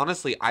 I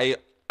honestly, I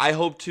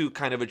hope to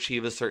kind of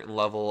achieve a certain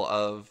level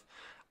of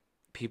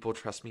people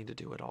trust me to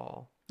do it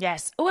all.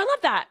 Yes. Oh, I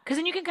love that. Because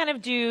then you can kind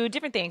of do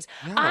different things.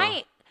 Yeah.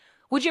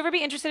 Would you ever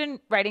be interested in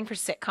writing for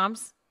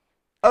sitcoms?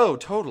 Oh,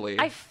 totally.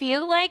 I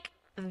feel like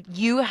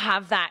you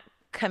have that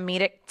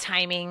comedic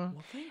timing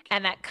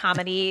and that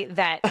comedy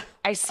that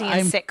I see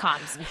in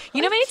sitcoms.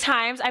 You know, many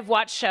times I've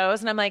watched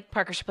shows and I'm like,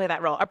 Parker should play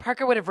that role, or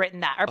Parker would have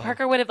written that, or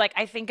Parker would have, like,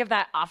 I think of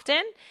that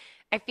often.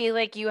 I feel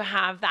like you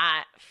have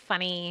that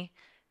funny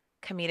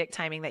comedic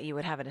timing that you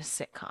would have in a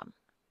sitcom,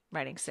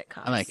 writing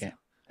sitcoms. I like it.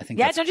 I think.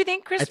 Yeah, that's- don't you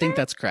think, I Christopher? think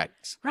that's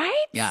correct.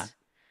 right. Yeah.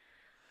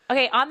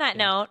 Okay. On that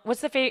note,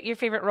 what's your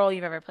favorite role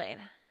you've ever played?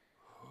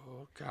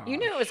 oh, God. You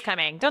knew it was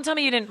coming. Don't tell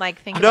me you didn't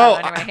like think No, about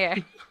it on your way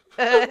here.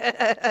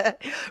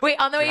 Wait,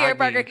 on the way here,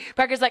 Drag me.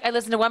 Parker's like, I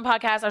listened to one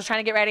podcast. I was trying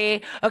to get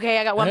ready. Okay,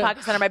 I got one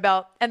podcast under my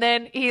belt. And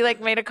then he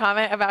like made a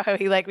comment about how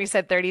we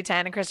said 30-10,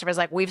 and Christopher's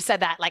like, we've said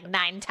that like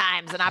 9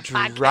 times in our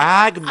podcast.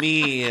 Drag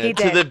me He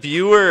to did. the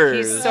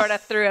viewers. He sort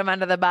of threw him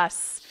under the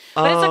bus.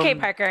 But it's okay,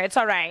 Parker. It's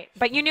all right.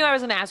 But you knew I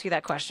was going to ask you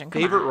that question.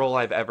 Come Favorite on. role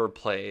I've ever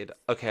played.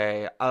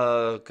 Okay.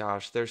 Oh,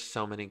 gosh. There's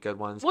so many good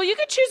ones. Well, you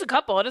could choose a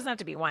couple. It doesn't have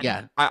to be one.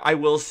 Yeah. I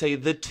will say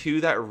the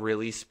two that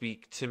really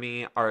speak to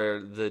me are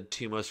the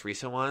two most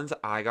recent ones.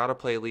 I got to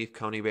play Leaf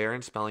Coney Bear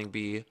in Spelling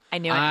Bee. I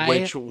knew it. I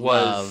Which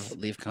was- love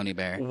Leaf Coney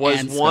Bear. Was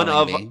and one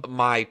of Spelling Bee.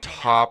 my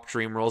top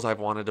dream roles I've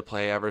wanted to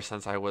play ever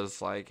since I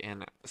was like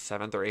in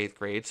 7th or 8th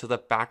grade. So the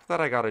fact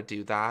that I got to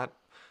do that,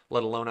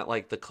 let alone at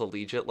like the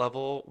collegiate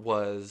level,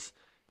 was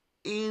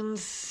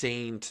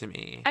insane to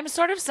me. I'm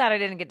sort of sad I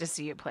didn't get to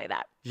see you play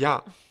that. Yeah.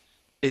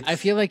 It's, I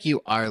feel like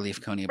you are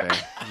Leaf Coney Bear.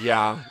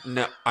 yeah.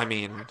 No, I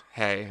mean,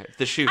 hey, if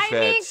the shoe I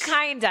mean, fits.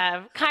 kind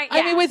of.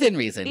 I mean, within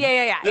reason.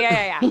 Yeah.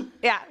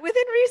 Yeah,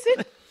 within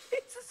reason.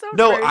 It's so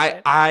No,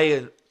 person.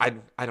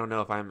 I don't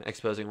know if I'm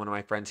exposing one of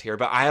my friends here,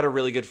 but I had a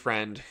really good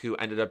friend who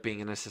ended up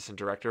being an assistant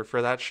director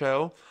for that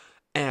show.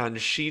 And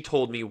she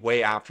told me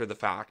way after the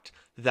fact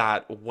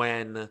that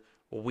when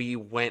we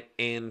went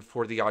in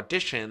for the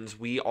auditions,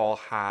 we all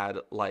had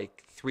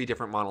like 3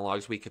 different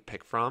monologues we could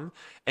pick from.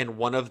 And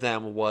one of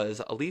them was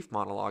a Leaf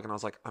monologue. And I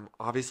was like, I'm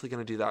obviously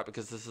going to do that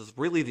because this is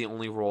really the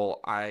only role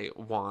I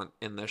want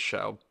in this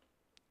show.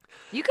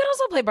 You could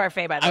also play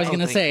Parfait, by the I way. was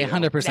gonna thank say you.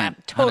 100%. Yeah,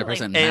 totally.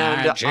 100%. And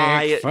Magic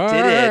I did it.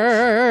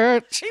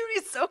 fart. Dude,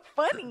 he's so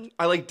funny.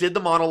 I like did the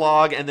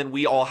monologue, and then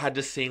we all had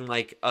to sing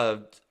like a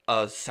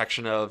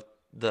section of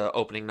the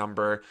opening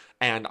number,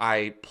 and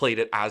I played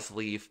it as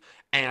Leaf.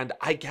 And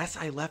I guess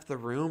I left the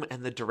room,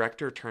 and the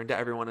director turned to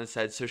everyone and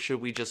said, "So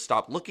should we just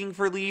stop looking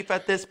for Leaf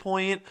at this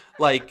point?"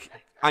 Like,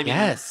 I mean,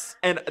 Yes.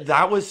 and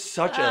that was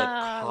such a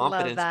love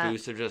confidence that.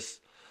 boost of just,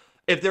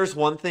 if there's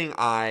one thing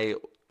I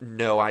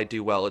know I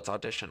do well, it's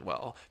audition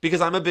well.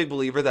 Because I'm a big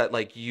believer that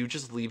like you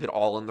just leave it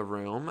all in the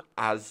room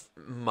as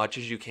much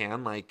as you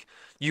can. Like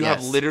you have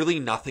Yes. literally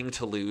nothing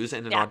to lose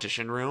in an Yeah.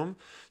 audition room.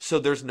 So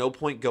there's no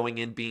point going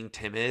in being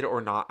timid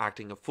or not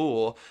acting a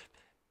fool.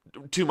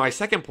 To my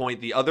second point,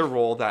 the other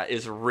role that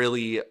is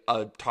really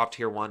a top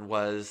tier one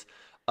was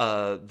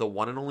the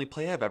one and only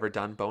play I've ever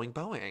done, Boeing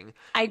Boeing.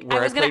 I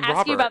where was going played to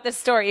ask you Robert. about this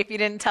story if you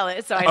didn't tell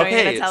it, so I know you're going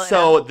Okay, to tell it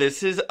so now.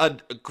 this is a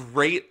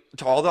great,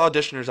 to all the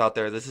auditioners out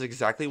there, this is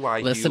exactly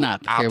why Listen you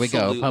up. Here we go.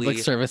 absolutely Public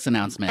service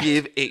announcement.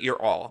 give it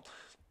your all.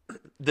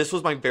 This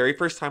was my very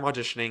first time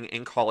auditioning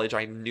in college.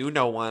 I knew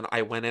no one.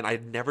 I went in.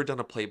 I'd never done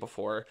a play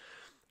before.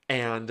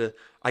 And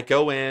I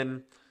go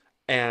in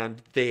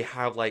and they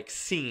have like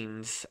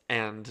scenes.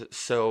 And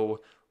so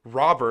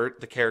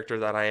Robert, the character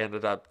that I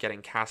ended up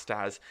getting cast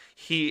as,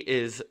 he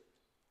is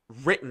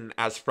written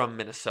as from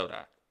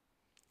Minnesota.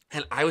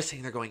 And I was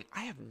sitting there going,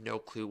 I have no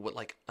clue what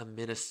like a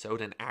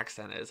Minnesotan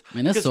accent is.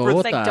 Minnesota.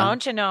 It's like,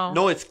 don't you know?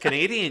 No, it's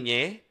Canadian,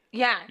 yeah.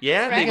 Yeah.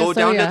 Yeah, right? they go guess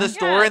so, down yeah. to the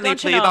store Yeah, and they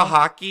don't you play the know?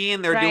 hockey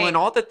and they're Right. doing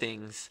all the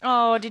things.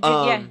 Oh, did you?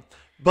 Yeah.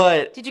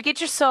 But Did you get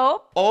your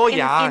soap? Oh, in,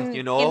 yeah, in,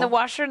 you know. in the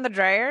washer and the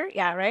dryer.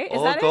 Yeah, right.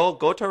 Is that it?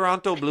 go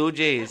Toronto Blue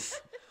Jays.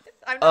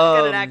 I'm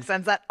not good at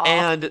accents at all.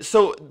 And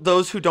so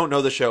those who don't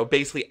know the show,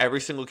 basically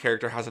every single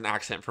character has an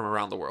accent from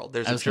around the world.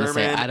 There's I a was going to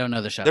say, German. I don't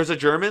know the show. There's a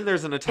German.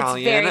 There's an very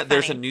Italian.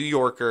 There's a funny. New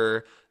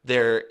Yorker.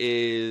 There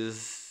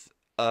is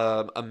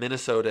a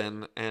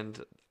Minnesotan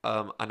and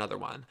another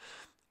one.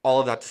 All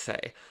of that to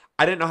say,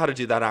 I didn't know how to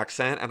do that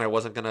accent, and I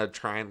wasn't gonna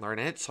try and learn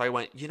it. So I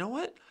went, you know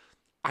what?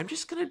 I'm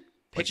just gonna What'd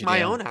pick you my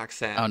do? own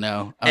accent. Oh,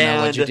 no. Oh, And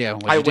no. What'd you do?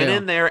 I went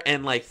in there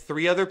and like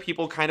 3 other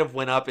people kind of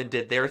went up and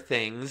did their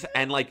things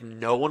and like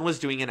no one was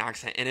doing an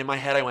accent. And in my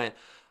head I went,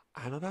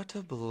 I'm about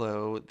to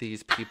blow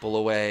these people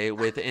away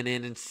with an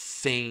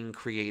insane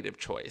creative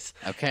choice.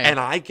 Okay. And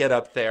I get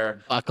up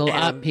there. Buckle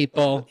up, and-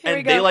 people. Here we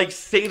And they go. like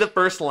say the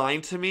first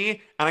line to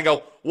me and I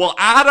go, well,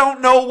 I don't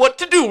know what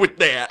to do with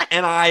that.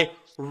 And I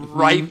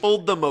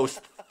rifled the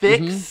most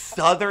thick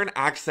Southern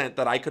accent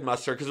that I could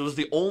muster because it was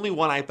the only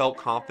one I felt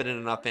confident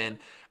enough in.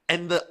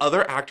 And the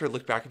other actor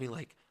looked back at me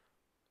like,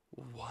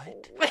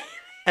 what?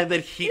 And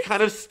then he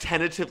kind of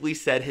tentatively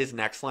said his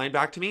next line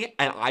back to me,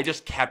 and I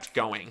just kept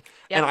going.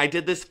 Yep. And I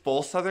did this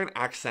full Southern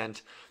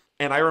accent.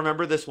 And I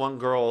remember this one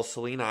girl,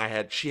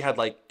 Selena, she had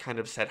like kind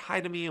of said hi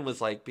to me and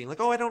was like being like,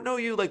 oh, I don't know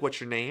you. Like, what's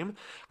your name?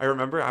 I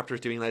remember after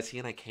doing that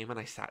scene, I came and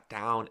I sat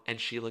down and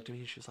she looked at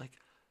me and she was like,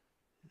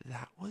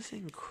 that was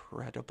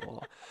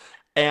incredible.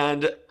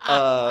 And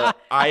I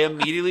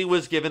immediately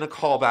was given a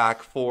call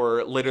back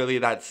for literally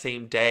that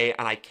same day,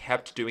 and I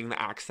kept doing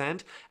the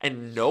accent,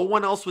 and no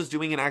one else was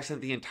doing an accent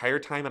the entire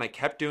time, and I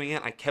kept doing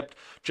it. I kept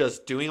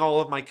just doing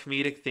all of my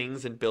comedic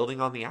things and building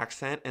on the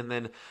accent, and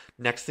then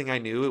next thing I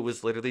knew, it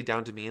was literally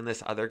down to me and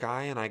this other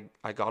guy, and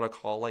I got a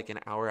call like an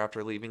hour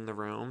after leaving the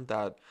room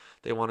that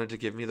they wanted to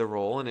give me the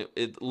role, and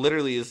it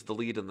literally is the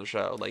lead in the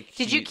show. Like,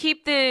 Did you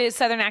keep the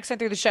Southern accent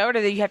through the show, or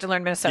did you have to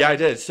learn Minnesota? Yeah, I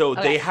did. So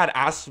Okay. they had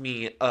asked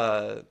me,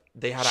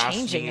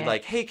 Changing it.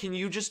 like, hey, can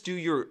you just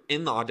do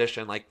in the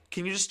audition, like,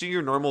 can you just do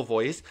your normal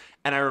voice?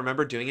 And I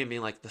remember doing it and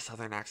being like, the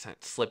Southern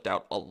accent slipped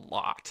out a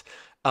lot.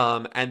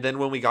 And then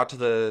when we got to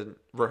the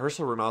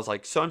rehearsal room, I was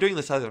like, so I'm doing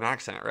the Southern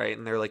accent, right?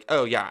 And they're like,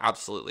 oh, yeah,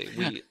 absolutely.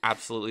 We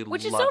absolutely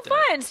Which is so loved it.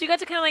 fun. So you got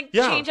to kind of like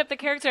Yeah. change up the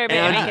character a bit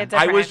And and make it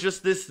I different. was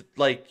just this,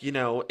 like, in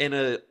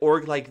a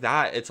org like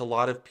that, it's a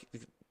lot of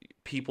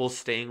people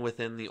staying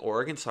within the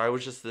org. And so I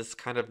was just this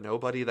kind of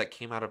nobody that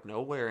came out of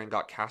nowhere and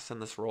got cast in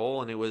this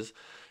role. And it was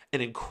an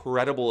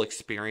incredible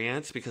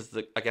experience because,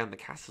 the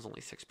cast is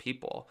only 6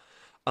 people.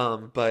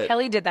 But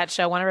Kelly did that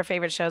show, one of her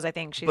favorite shows, I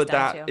think she's but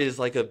done that too. is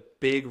like a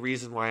big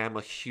reason why I'm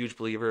a huge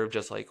believer of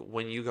just like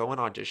when you go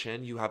and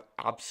audition, you have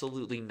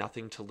absolutely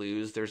nothing to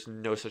lose. There's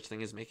no such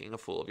thing as making a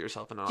fool of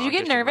yourself in an Did you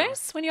get audition room.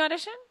 nervous when you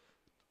audition?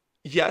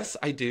 Yes,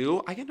 I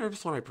do. I get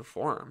nervous when I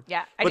perform.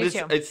 Yeah, I but do it's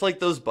too. it's like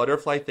those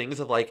butterfly things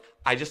of like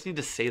I just need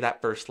to say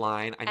that first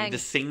line. I need And- to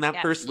sing that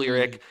yeah. first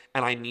lyric,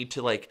 and I need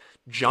to like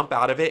jump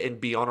out of it and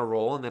be on a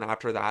roll. And then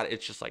after that,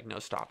 it's just like no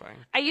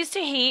stopping. I used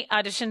to hate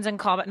auditions and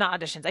not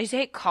auditions. I used to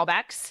hate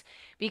callbacks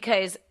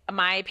because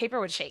my paper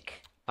would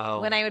shake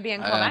when I would be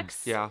in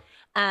callbacks. Yeah.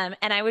 And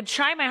I would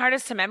try my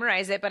hardest to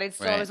memorize it, but I'd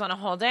still Right. always want to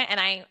hold it. And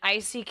I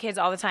see kids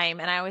all the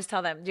time, and I always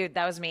tell them, dude,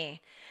 that was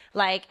me.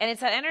 Like, and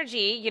it's that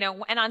energy, you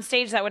know, and on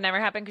stage that would never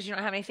happen because you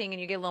don't have anything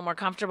and you get a little more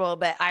comfortable.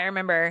 But I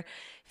remember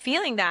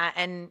feeling that,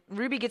 and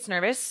Ruby gets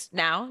nervous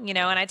now, you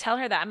know, and I tell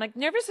her that I'm like,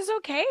 nervous is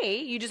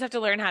okay. You just have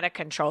to learn how to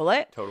control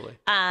it. Totally.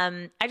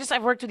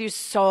 I've worked with you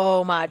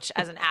so much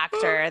as an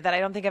actor that I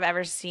don't think I've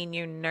ever seen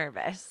you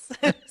nervous.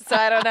 So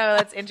I don't know.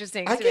 That's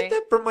interesting I to get me.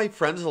 that from my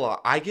friends a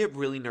lot. I get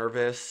really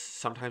nervous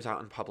sometimes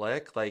out in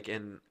public, like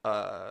in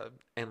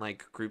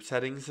like group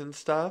settings and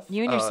stuff.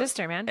 You and your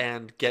sister, man.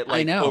 And get I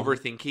like know.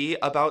 overthinky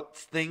about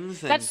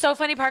things. And, That's so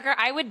funny, Parker.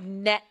 I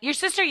would your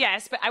sister,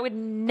 yes, but I would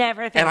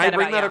never think and that I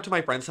bring about that you. up to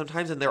my friends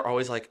sometimes, and they're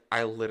always like,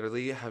 I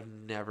literally have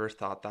never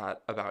thought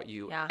that about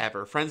you Yeah.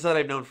 ever. Friends that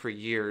I've known for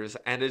years,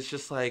 and it's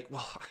just like,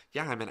 well,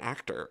 yeah, I'm an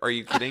actor. Are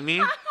you kidding me?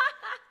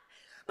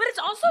 But it's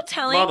also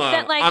telling Mama,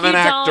 that like I'm you an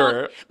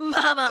actor. don't,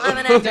 Mama, I'm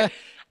an actor.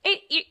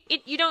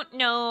 You don't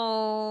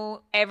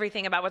know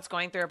everything about what's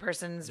going through a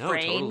person's No,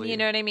 brain. totally. You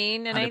know what I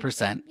mean? And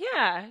 100%.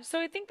 yeah,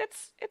 so I think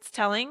it's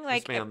telling.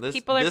 Like Yes, ma'am. This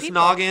people are this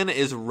people. noggin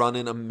is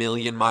running a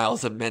million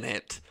miles a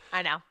minute.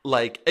 I know.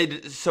 Like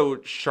so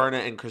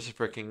Sharna and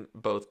Christopher can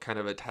both kind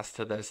of attest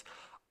to this.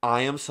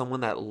 I am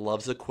someone that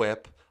loves a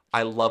quip.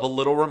 I love a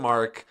little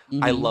remark.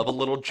 I love a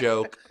little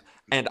joke.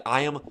 And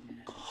I am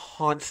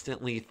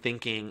constantly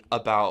thinking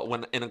about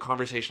when in a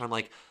conversation, I'm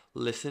like,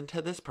 listen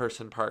to this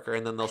person, Parker.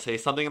 And then they'll say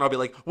something and I'll be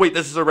like, wait,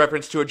 this is a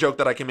reference to a joke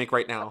that I can make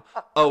right now.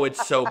 Oh,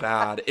 it's so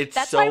bad. It's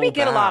That's so why we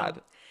get bad.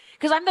 along.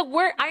 Because I'm the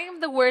worst. I am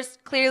the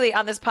worst, clearly,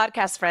 on this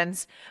podcast,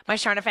 friends. My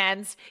Charna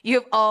fans, you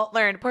have all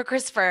learned. Poor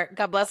Christopher,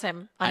 God bless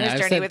him, on his I've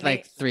journey said with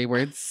like me. 3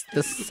 words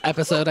this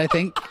episode, I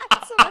think.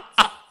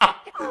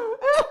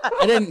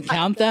 I didn't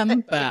count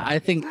them, but I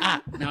think,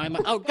 now I'm,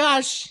 oh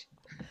gosh.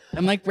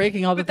 I'm like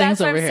breaking all the But things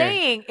that's what over I'm here.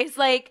 saying. It's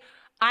like,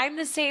 I'm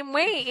the same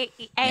way.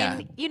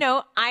 And, you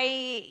know,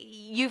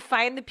 you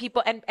find the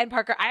people, and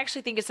Parker, I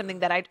actually think it's something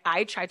that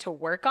I try to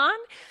work on.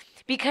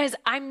 Because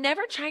I'm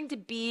never trying to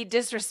be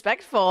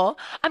disrespectful.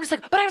 I'm just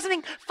like, but I have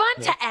something fun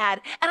to add.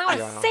 And I want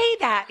to say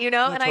that, you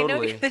know? Yeah, and I know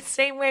totally. you're the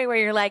same way where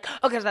you're like,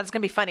 okay, so that's going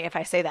to be funny if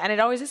I say that. And it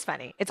always is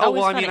funny. It's Oh, always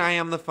well, I funny. mean, I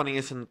am the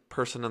funniest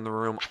person in the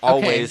room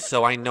always,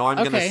 so I know I'm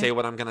going to Okay. say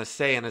what I'm going to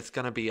say, and it's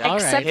going to be a All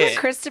right. Except hit. for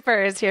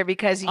Christopher is here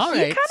because he All kind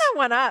right. of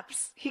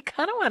one-ups. He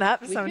kind of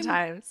one-ups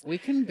sometimes. We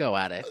can go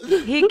at it.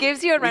 He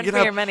gives you a run You for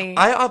know, your money.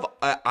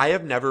 I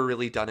have never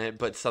really done it,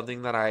 but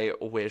something that I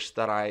wish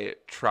that I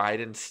tried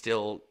and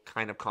still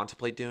kind of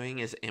contemplate doing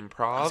is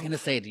improv. I was going to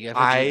say, do you ever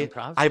do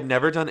improv? I've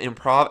never done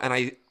improv, and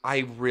I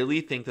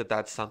really think that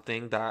that's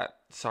something that,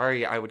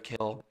 sorry, I would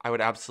kill. I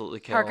would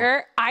absolutely kill.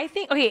 Parker, I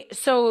think, okay,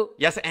 so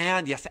Yes,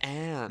 and. Yes,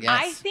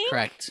 I think-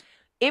 correct.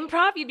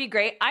 improv, you'd be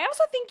great. I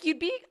also think you'd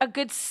be a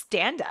good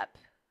stand-up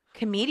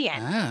comedian.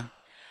 Ah,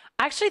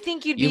 I actually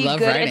think you'd You be love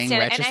good writing. at stand-up.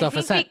 Write And yourself I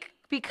a think set.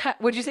 because,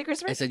 what'd you say,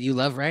 Christopher? I said you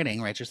love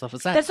writing. Write yourself a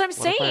set. That's what I'm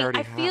What if saying. I already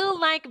I have? feel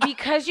like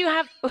because you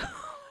have.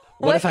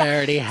 What if I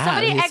already have?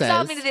 Somebody He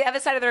exiled says. me to the other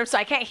side of the room, so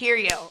I can't hear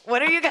you.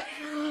 What are you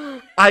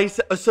guys?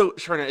 So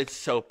Sharna, it's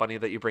so funny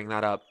that you bring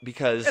that up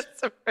because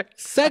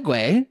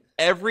Segue.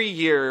 every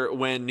year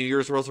when New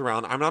Year's rolls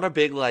around, I'm not a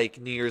big like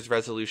New Year's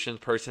resolutions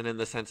person in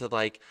the sense of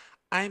like,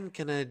 I'm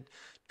gonna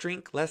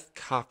drink less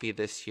coffee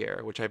this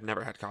year, which I've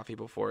never had coffee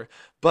before.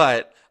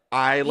 But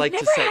I like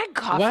Never to say, had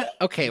coffee. What?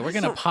 Okay, we're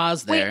going to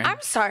pause Wait, there.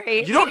 I'm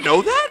sorry. you don't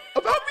know that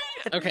about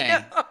me? Okay.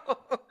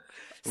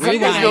 Have you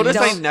guys Rewind. noticed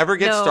I Don't never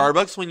get know.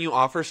 Starbucks when you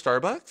offer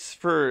Starbucks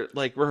for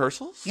like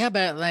rehearsals? Yeah,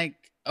 but like,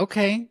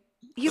 okay.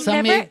 You've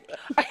Some never.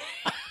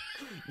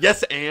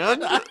 Yes,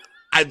 and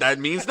that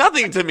means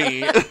nothing to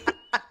me.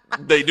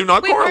 They do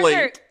not Wait, correlate.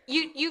 Parker,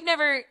 you've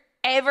never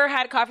ever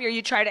had coffee, or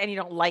you tried it and you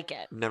don't like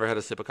it. Never had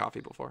a sip of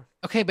coffee before.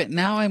 Okay, but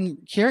now I'm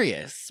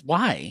curious.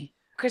 Why?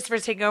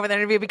 Christopher's taking over the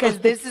interview because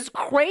this is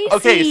crazy.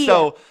 Okay,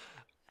 so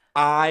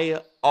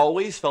I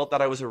always felt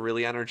that I was a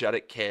really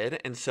energetic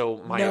kid, and so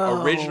my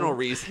original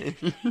reason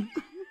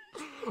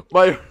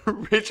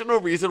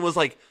was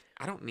like,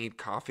 I don't need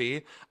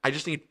coffee. I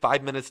just need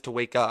 5 minutes to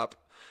wake up,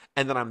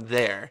 and then I'm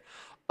there.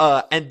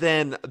 And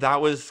then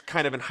that was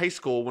kind of in high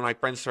school when my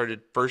friends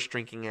started first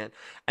drinking it.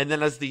 And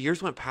then as the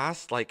years went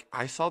past, like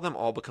I saw them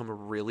all become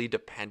really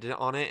dependent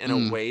on it in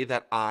a way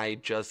that I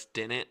just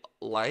didn't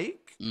like.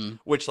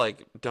 Which,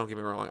 like, don't get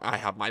me wrong, I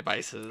have my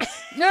vices.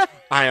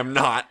 I am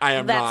not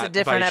That's a not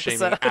different vice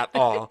shaming episode. at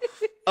all.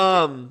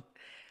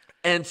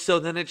 And so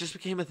then it just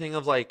became a thing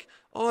of like,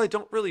 oh, I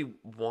don't really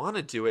want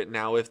to do it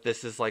now if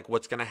this is like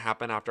what's going to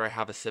happen after I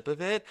have a sip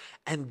of it.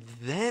 And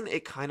then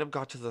it kind of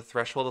got to the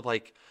threshold of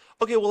like,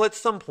 okay, well, at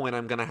some point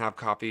I'm going to have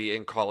coffee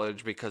in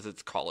college because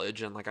it's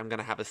college and like I'm going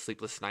to have a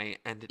sleepless night.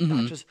 And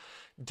that just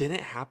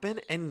didn't happen.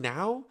 And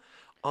now,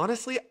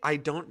 honestly, I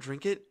don't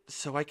drink it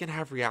so I can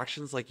have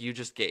reactions like you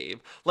just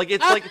gave. Like,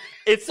 it's So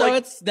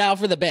like, it's now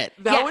for the bit.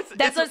 now Yeah,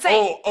 that's what I'm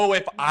saying. Oh,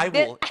 if I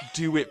will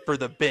do it for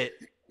the bit.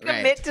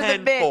 Commit to the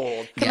Tenfold.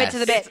 bit. Commit to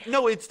the Yes. bit.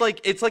 No, it's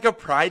like a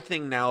pride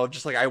thing now of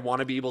just like I want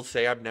to be able to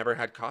say I've never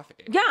had coffee.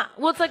 Yeah,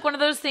 well, it's like one of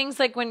those things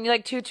like when you're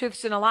like two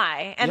truths and a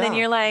lie, and then Yeah.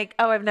 you're like,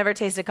 oh, I've never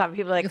tasted coffee.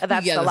 People are like, oh,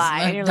 that's Yeah, the that's lie,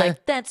 not and you're the-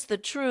 like, that's the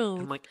truth.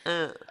 I'm like,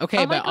 Okay,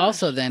 Oh my but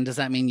also then, does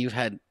that mean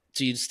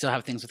do you still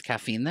have things with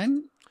caffeine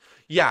then?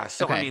 yeah.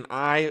 So I Okay. mean,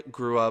 I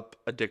grew up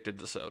addicted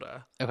to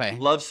soda. Okay.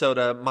 Love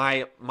soda.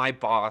 My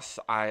boss,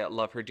 I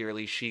love her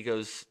dearly. She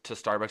goes to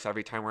Starbucks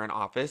every time we're in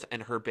office,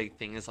 and her big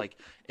thing is like,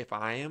 if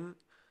I am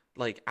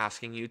like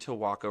asking you to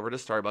walk over to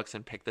Starbucks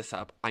and pick this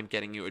up, I'm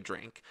getting you a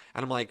drink.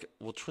 And I'm like,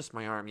 well, twist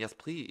my arm. Yes,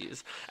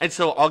 please. And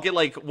so I'll get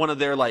like one of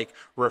their like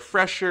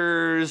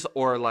refreshers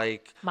or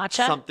like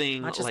Matcha?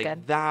 something Matcha's like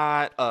good.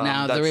 that.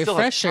 Now, that the still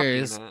has coffee in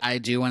refreshers, it. I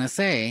do want to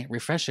say,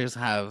 refreshers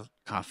have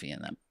coffee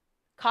in them.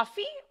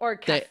 Coffee or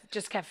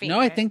just caffeine? No,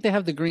 I right? think they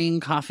have the green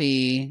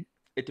coffee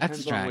It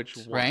depends on extract,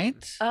 which one.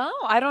 right?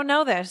 Oh, I don't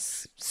know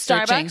this.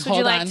 Searching. Starbucks, would you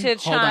Hold like on, to hold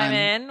chime on.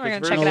 in? We're gonna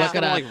It's check very- it look out.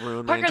 it gonna, up. like,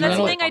 ruin my Parker, that's the entire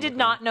thing life I on did the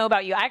not thing. know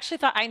about you. I actually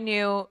thought I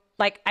knew.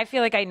 Like, I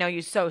feel like I know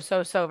you so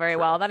very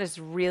well. That is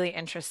really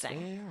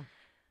interesting. Yeah.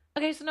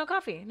 Okay, so no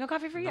coffee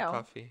for you. No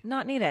coffee.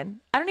 Not needed.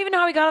 I don't even know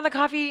how we got on the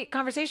coffee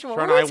conversation. What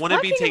Sharon, were we I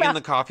wouldn't be talking taking about?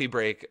 the coffee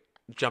break,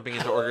 jumping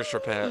into Orchestra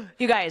Pit.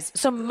 You guys,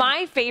 so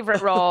my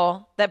favorite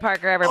role that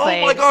Parker ever Oh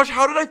played. my gosh,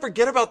 how did I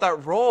forget about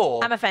that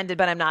role? I'm offended,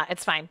 but I'm not.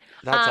 It's fine.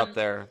 That's up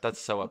there.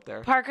 That's so up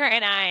there. Parker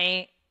and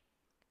I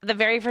the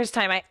very first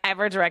time I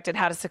ever directed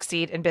How to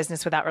Succeed in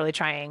Business Without Really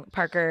Trying,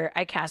 Parker,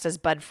 I cast as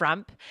Bud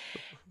Frump.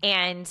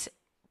 And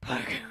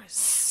Parker was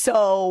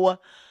so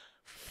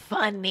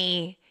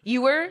funny.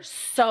 You were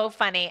so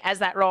funny as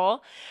that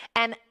role.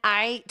 And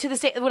to this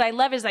day, what I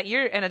love is that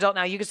you're an adult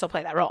now. You can still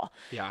play that role.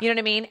 Yeah. You know what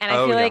I mean? And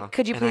I feel like,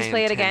 could you And please I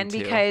play it again? intend to.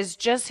 Because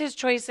just his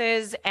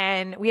choices,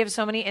 and we have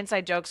so many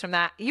inside jokes from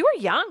that. You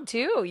were young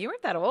too. You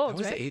weren't that old, That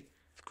was right?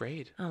 8th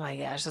grade. Oh my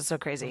gosh, that's so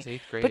crazy. That was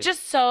 8th grade. But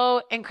just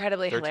so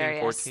incredibly 13,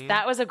 hilarious. 14.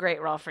 That was a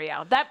great role for you.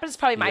 That was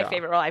probably my Yeah.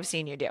 favorite role I've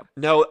seen you do.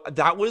 No,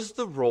 that was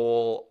the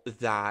role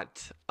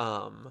that,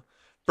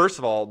 first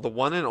of all, the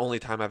one and only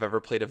time I've ever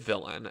played a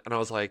villain. And I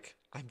was like,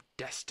 I'm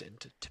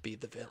destined to be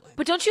the villain.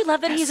 But don't you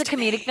love that he's a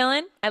comedic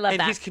villain? I love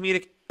And that. he's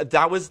comedic.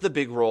 That was the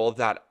big role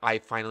that I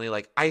finally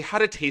like. I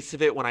had a taste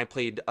of it when I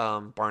played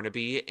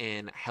Barnaby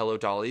in Hello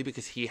Dolly,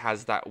 because he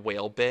has that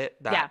whale bit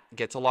that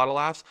gets a lot of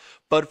laughs.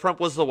 Bud Frump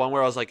was the one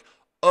where I was like,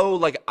 oh,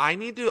 like I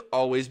need to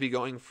always be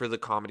going for the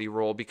comedy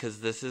role, because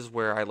this is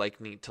where I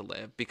like need to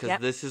live, because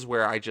this is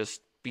where I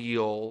just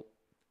feel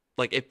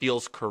like it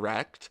feels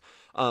correct.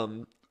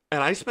 And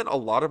I spent a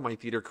lot of my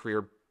theater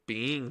career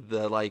being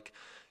the like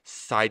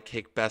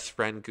sidekick best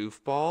friend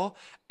goofball,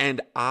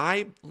 and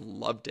I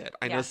loved it.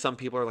 I know some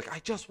people are like, I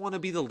just want to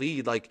be the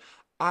lead. Like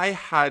I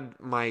had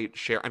my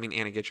share. I mean,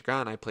 Anna Get Your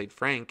Gun, I played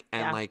Frank,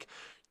 and like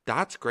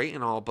that's great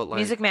and all, but like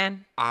Music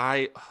Man.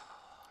 I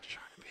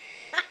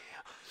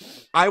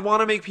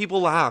want to make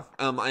people laugh,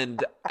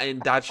 and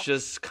that's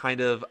just kind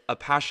of a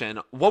passion.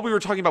 What we were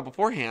talking about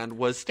beforehand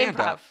was stand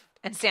Improv up.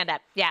 and stand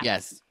up. Yeah.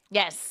 Yes.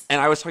 Yes. And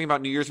I was talking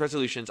about New Year's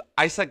resolutions.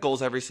 I set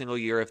goals every single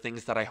year of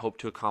things that I hope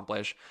to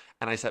accomplish.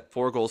 And I set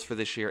 4 goals for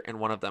this year. And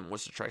one of them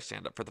was to try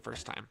stand up for the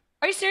first time.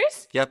 Are you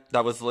serious? Yep.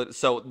 That was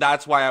so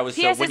that's why I was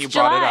P.S. so when you it's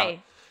brought July. it up.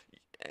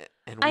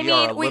 And I we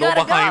are mean, a we little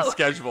gotta behind go.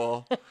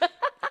 schedule.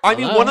 I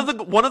mean,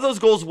 one of those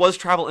goals was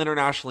travel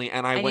internationally,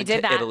 and I And you went did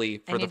to that. Italy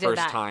for And the you did first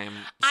that. time.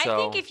 I So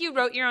think if you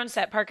wrote your own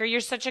set, Parker,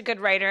 you're such a good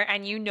writer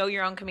and you know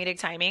your own comedic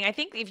timing. I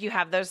think if you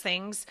have those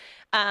things,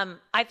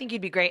 I think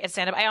you'd be great at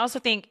stand up. I also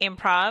think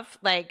improv,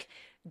 like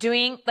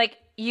doing like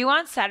you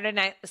on Saturday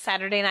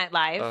Night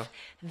Live,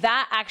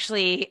 that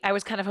actually I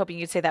was kind of hoping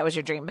you'd say that was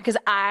your dream, because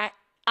I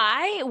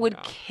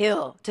would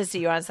kill to see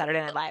you on Saturday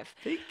Night Live.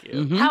 thank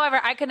you.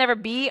 However, I could never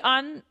be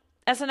on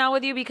SNL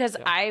with you because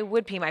I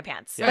would pee my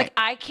pants. Like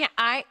I can't.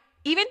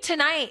 Even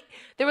tonight,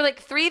 there were like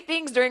 3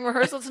 things during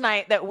rehearsal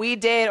tonight that we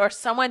did or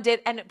someone did,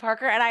 and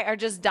Parker and I are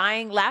just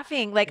dying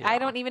laughing. Like I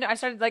don't even. I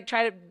started like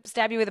trying to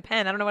stab you with a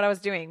pen. I don't know what I was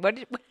doing. What?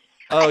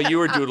 Oh, you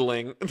were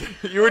doodling.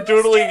 You were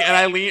doodling,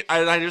 and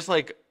I just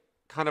like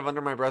kind of under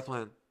my breath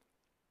went,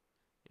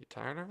 "You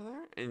tired over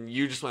there?" And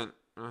you just went,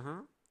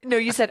 "Uh-huh." No,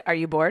 you said, "Are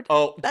you bored?"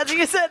 Oh, That's what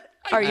you said.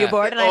 Are you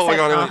bored? And I Oh my said,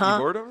 God, I went, "Uh-huh." "You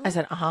bored over there?" I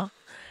said, "Uh-huh."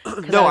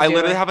 No, I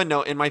literally have a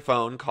note in my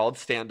phone called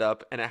Stand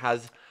Up, and it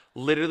has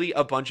literally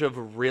a bunch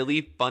of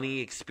really funny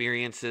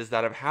experiences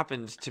that have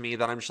happened to me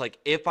that I'm just like,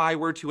 if I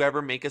were to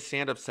ever make a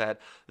stand-up set,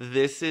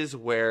 this is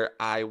where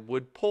I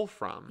would pull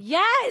from.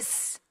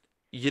 Yes.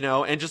 You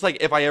know, and just like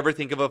if I ever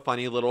think of a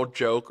funny little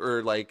joke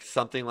or like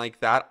something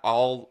like that,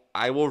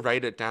 I will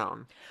write it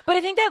down. But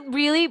I think that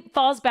really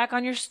falls back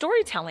on your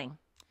storytelling.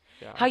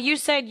 Yeah. How you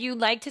said you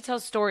like to tell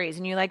stories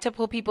and you like to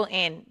pull people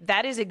in.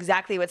 That is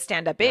exactly what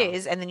stand-up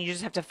is. And then you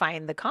just have to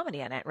find the comedy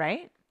in it,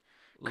 right?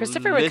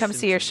 Christopher would come Listen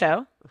see your to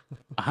show.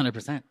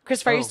 100%.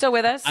 Christopher, are you still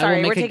with us? I will Sorry,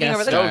 make we're a taking over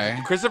guest the star.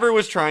 No, Christopher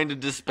was trying to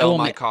dispel will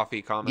my ma-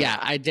 coffee comment. Yeah,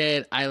 I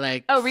did. I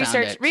like. Oh, found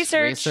research, it.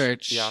 research.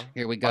 Research. Yeah.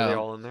 Here we Are they go.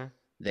 all in there?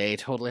 They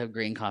totally have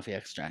green coffee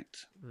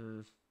extract.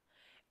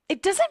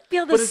 It doesn't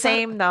feel the But is that-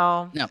 same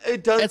though. No,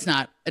 It does. It's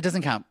not. It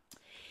doesn't count.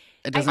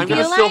 It I doesn't I'm feel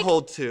gonna count. still like-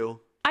 hold 2.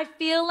 I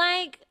feel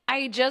like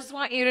I just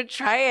want you to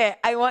try it.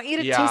 I want you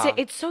to taste Yeah. it.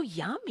 It's so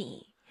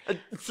yummy. But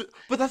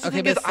that's the Okay,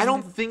 thing but is, I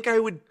don't think I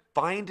would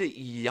find it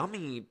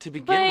yummy to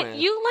begin But with.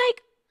 you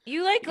like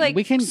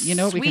we can. You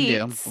know what we can do?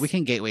 sweets. We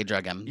can gateway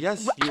drug him.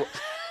 Yes, you.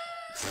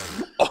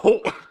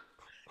 Oh,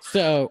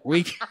 So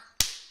we.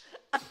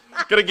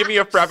 gonna give me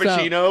a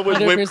frappuccino with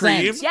whipped 100%.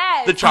 cream,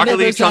 Yes. the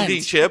chocolatey 100%.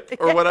 chunky chip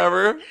or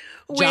whatever.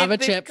 Java With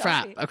the chip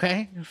coffee. frap.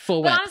 Okay,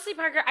 full But whip. honestly,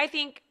 Parker, I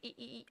think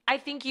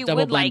you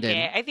Double would like blended.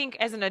 it. I think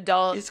as an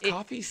adult, Is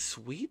coffee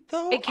sweet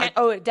though? it can. I,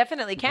 Oh, it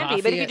definitely can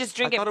be. But if you Coffee- just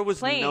drink I thought it was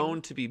plain,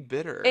 known to be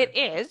bitter. it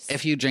is.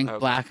 If you drink Okay.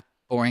 black,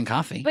 boring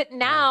coffee. But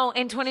now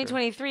in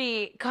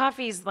 2023,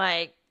 coffee's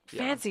like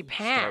fancy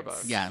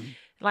pants. Starbucks. Yeah.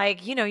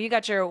 Like, you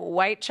got your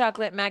white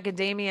chocolate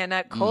macadamia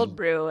nut cold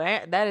brew.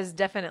 That is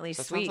definitely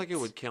That sweet. sounds like it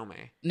would kill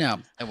me. No,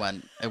 it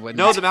wouldn't. It wouldn't.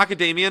 No, the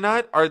macadamia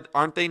nut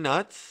aren't they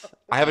nuts?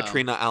 I have a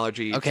tree nut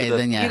allergy. Okay, to the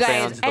then yes. You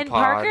Fans guys, of the and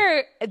pod.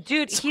 Parker,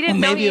 dude, he didn't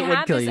know maybe he it would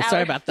had kill this you. Sorry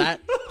aller- about that.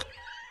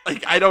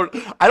 Like I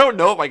don't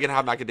know if I can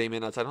have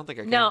macadamia nuts. I don't think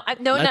I can. No,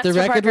 no Let nuts the for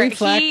record Parker.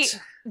 reflect. He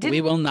didn't- We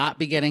will not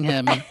be getting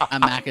him a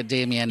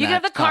macadamia nut You can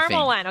have the coffee.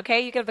 caramel one,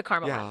 okay? You can have the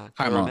caramel one. Yeah,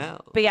 Caramel.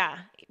 caramel. But yeah,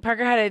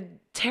 Parker had a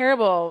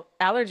terrible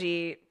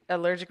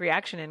allergic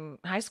reaction in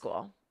high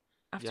school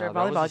after Yeah, a that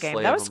was volleyball a game.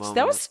 slay That of was a that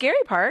was moment.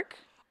 scary, Park.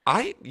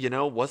 I,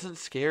 wasn't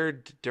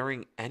scared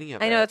during any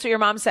of it. I know that's what your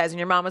mom says, and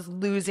your mom was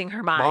losing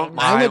her mind.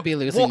 I would be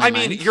losing my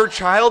mind. mind. Your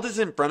child is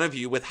in front of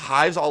you with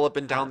hives all up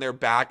and down their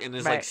back and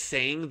is like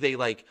saying they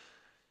like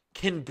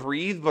can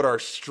breathe but are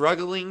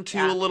struggling to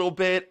a little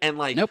bit and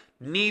like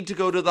need to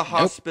go to the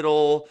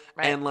hospital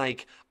and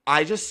like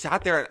I just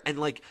sat there and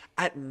like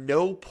at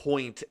no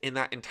point in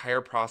that entire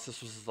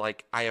process was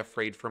like I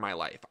afraid for my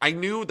life. I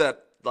knew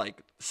that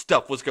like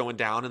stuff was going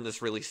down and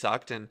this really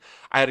sucked and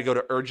I had to go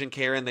to urgent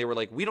care and they were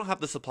like, we don't have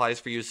the supplies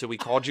for you, so we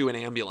called you an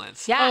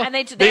ambulance. Yeah, and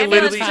the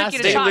ambulance took you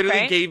to they shock, literally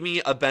right? gave me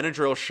a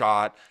Benadryl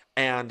shot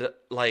and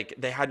like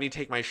they had me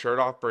take my shirt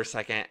off for a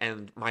second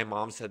and my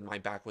mom said my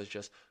back was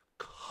just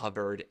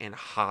covered in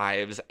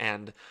hives.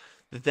 And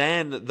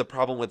then the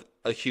problem with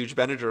a huge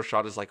Benadryl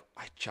shot is like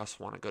I just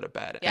want to go to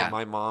bed. And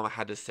my mom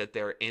had to sit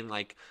there in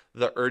like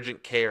the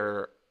urgent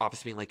care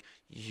office being like,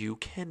 you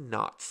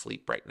cannot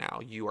sleep right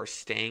now, you are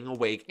staying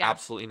awake.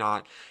 Absolutely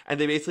not. And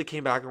they basically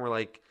came back and were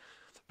like,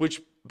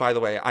 which by the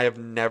way, I have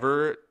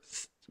never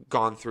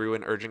gone through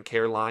an urgent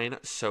care line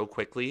so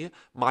quickly.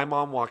 My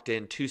mom walked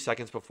in 2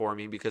 seconds before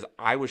me because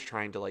I was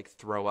trying to like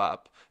throw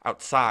up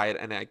outside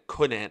and I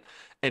couldn't,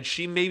 and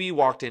she maybe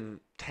walked in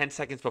 10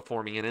 seconds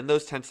before me, and in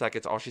those 10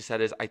 seconds all she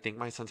said is, I think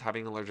my son's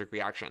having an allergic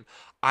reaction.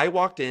 I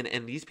walked in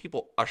and these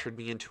people ushered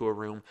me into a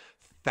room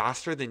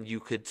faster than you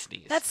could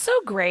sneeze. That's so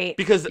great.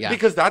 Because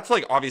that's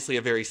like obviously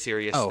a very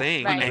serious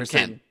thing and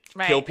can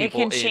kill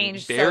people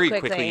very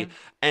quickly.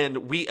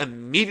 And we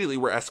immediately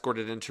were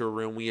escorted into a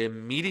room. We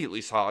immediately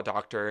saw a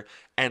doctor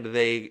and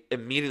they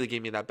immediately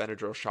gave me that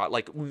Benadryl shot,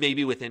 like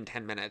maybe within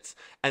 10 minutes.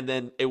 And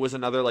then it was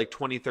another like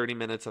 20, 30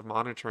 minutes of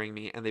monitoring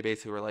me. And they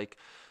basically were like,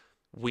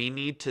 we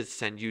need to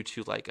send you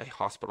to like a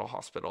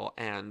hospital.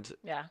 And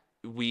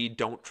we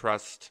don't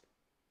trust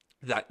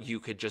that you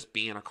could just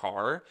be in a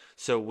car,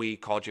 so we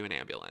called you an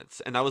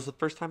ambulance. And that was the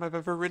first time I've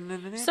ever ridden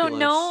in an ambulance. So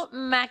no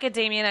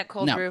macadamia nut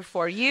cold brew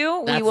for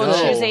you. We will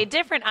choose a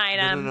different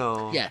item.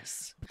 No.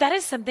 Yes. That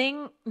is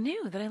something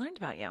new that I learned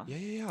about you.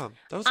 Yeah.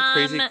 That was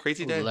a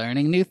crazy day.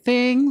 Learning new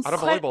things. At a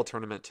volleyball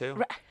tournament too.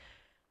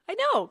 I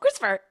know,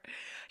 Christopher.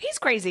 He's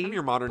crazy. I'm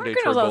your modern day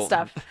Parker knows all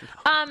Turtle.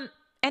 stuff.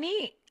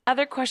 Any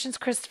other questions,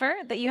 Christopher,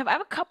 that you have? I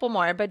have a couple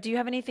more, but do you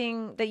have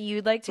anything that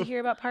you'd like to hear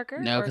about Parker?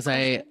 No, because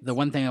the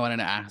one thing I wanted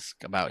to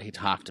ask about, he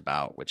talked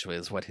about, which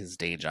was what his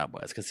day job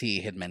was, because he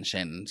had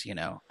mentioned,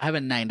 I have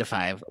a 9 to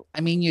 5.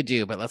 I mean, you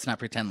do, but let's not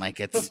pretend like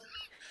it's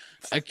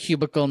a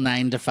cubicle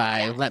 9 to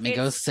 5. Let me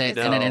go sit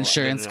in an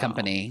insurance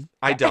company.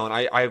 I don't.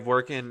 I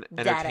work in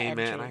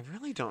entertainment, and I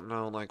really don't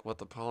know like what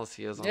the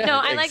policy is on No,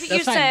 I like that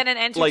you said in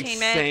entertainment. Like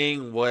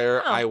saying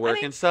where I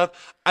work and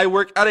stuff. I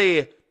work at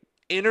a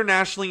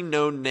internationally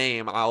known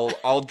name.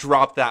 I'll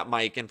drop that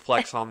mic and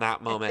flex on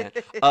that moment.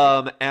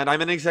 And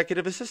I'm an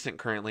executive assistant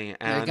currently,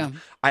 and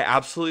I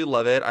absolutely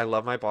love it. I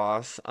love my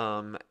boss.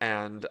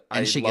 And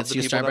she love gets the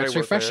you people that I Starbucks work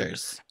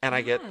refreshers, with. And I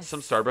get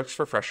some Starbucks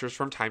refreshers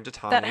from time to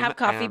time that have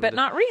coffee, but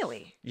not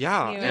really.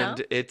 Yeah,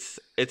 and it's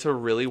a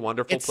really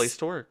wonderful place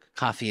to work.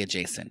 Coffee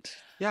adjacent.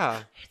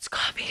 Yeah, it's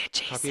coffee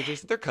adjacent. Coffee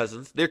adjacent. They're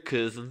cousins. They're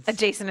cousins.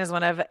 Adjacent is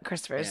one of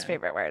Christopher's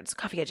favorite words.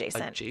 Coffee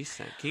adjacent.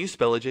 Adjacent. Can you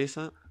spell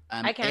adjacent?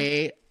 I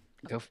can.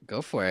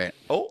 Go for it.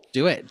 Oh,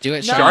 do it.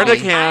 Sharna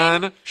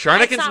can.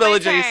 Sharna can spell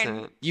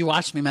adjacent. You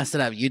watched me mess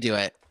it up. You do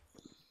it.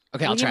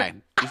 Okay, I'll try.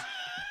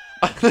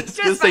 I was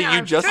gonna say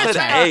you just said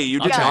A. You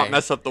did not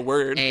mess up the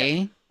word.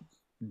 A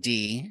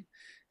D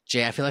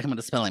J. I feel like I'm at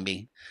a spelling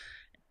bee.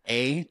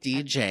 A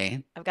D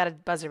J. I've got a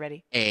buzzer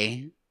ready.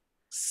 A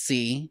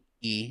C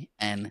E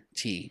N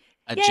T.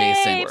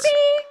 Adjacent.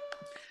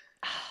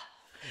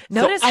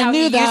 Notice how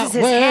he uses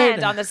his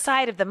hand on the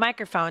side of the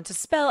microphone to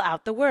spell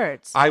out the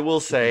words. I will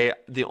say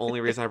the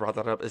only reason I brought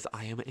that up is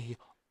I am a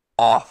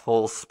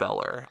awful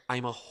speller.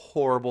 I'm a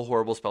horrible,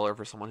 horrible speller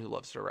for someone who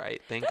loves to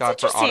write. Thank God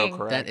for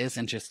autocorrect. That is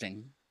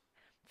interesting.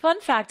 Fun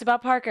fact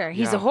about Parker: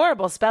 he's a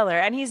horrible speller,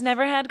 and he's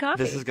never had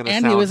coffee. This is gonna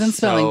and sound he was in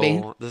spelling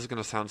bee. This is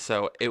gonna sound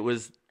so. It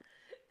was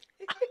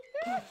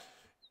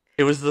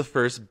the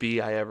first B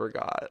I ever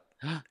got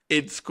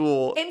in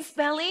school. In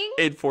spelling?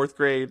 In 4th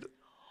grade.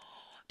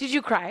 Did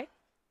you cry?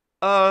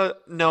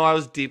 No, I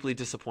was deeply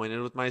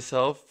disappointed with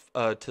myself,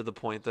 to the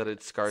point that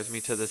it scars me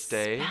to this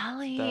day.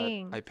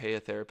 Spelling. That I pay a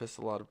therapist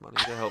a lot of money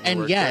to help me and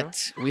work yet,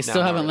 through. we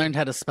still haven't learned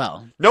how to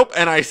spell. Nope,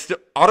 and I still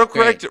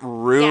autocorrect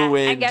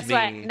ruined and guess me.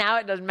 what? Now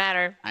it doesn't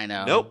matter. I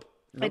know. Nope.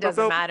 It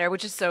doesn't matter,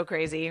 which is so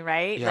crazy,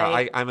 right? Yeah,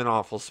 like, I'm an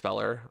awful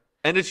speller.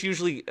 And it's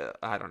usually,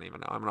 I don't even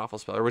know, I'm an awful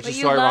speller, which But is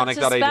you so love ironic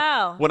to that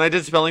spell. when I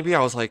did spelling bee,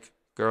 I was like,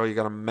 girl, you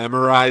gotta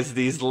memorize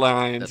these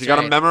lines. That's you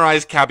gotta right.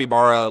 memorize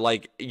capybara.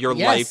 Like, your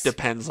life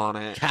depends on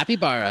it.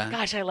 Capybara.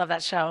 Gosh, I love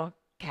that show.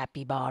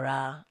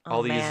 Capybara. Oh,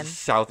 All man. these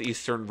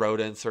southeastern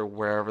rodents or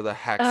wherever the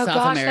heck. Oh, South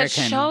gosh,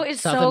 American. that show is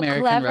South so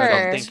American clever.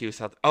 rodents. Thank you,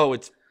 South. Oh,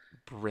 it's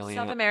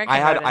brilliant. South American I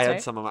had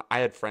rodents, right? I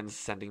had friends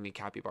sending me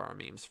capybara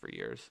memes for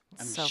years.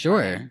 I'm So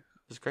sure. funny. It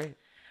was great.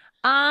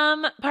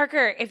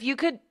 Parker, if you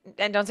could,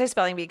 and don't say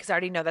spelling bee because I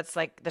already know that's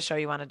like the show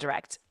you want to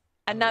direct.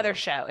 Another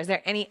show. Is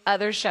there any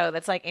other show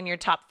that's like in your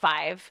top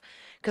 5?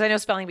 Because I know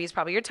spelling bee is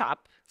probably your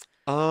top.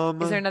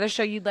 Is there another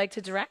show you'd like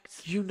to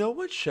direct? You know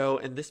what show,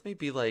 and this may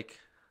be like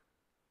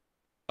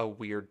a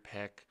weird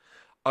pick,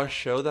 a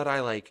show that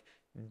I like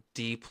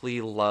deeply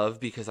love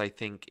because I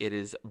think it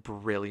is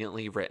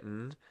brilliantly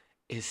written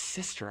is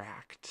Sister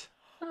Act.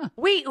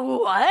 Wait,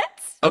 what?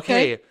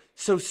 Okay,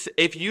 so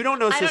if you don't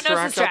know I don't Sister know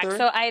Act Sister out Act, there,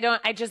 so I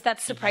don't. I just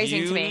that's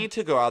surprising to me. you need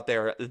to go out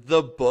there.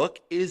 The book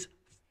is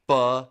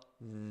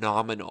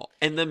phenomenal,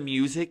 and the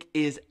music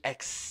is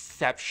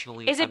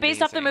exceptionally. Is it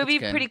based off the amazing. movie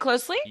good. pretty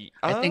closely?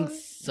 I think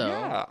so.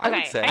 Yeah, I would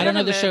Okay, say. I I don't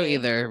know the the show movie.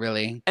 either,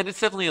 really. And it's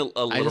definitely a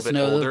little just bit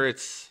know older.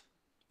 It's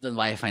The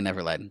Life I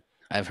Never Led.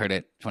 I've heard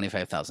it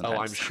 25,000 times.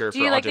 I'm sure. Do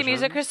for you like the audition.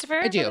 music, Christopher?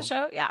 I for do. the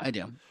show? Yeah. I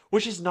do.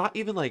 Which is not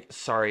even like,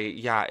 sorry,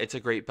 yeah, it's a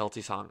great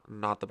belty song,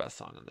 not the best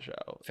song in the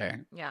show.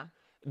 Fair. Yeah.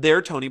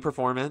 Their Tony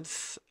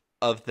performance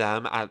of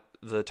them at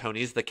the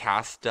Tonys, the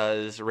cast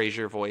does Raise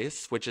Your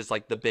Voice, which is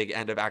like the big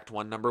end of Act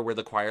 1 number where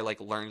the choir like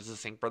learns to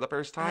sing for the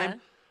first time. Uh-huh.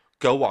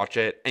 Go watch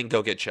it and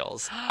go get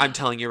chills. I'm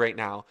telling you right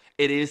now,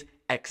 it is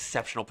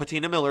exceptional.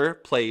 Patina Miller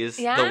plays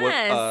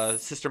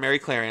Yes. Sister Mary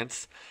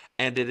Clarence,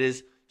 and it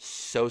is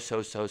so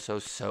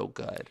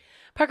good.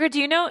 Parker,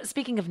 do you know,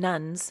 speaking of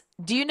nuns,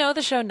 do you know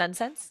the show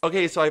Nonsense?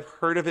 Okay, so I've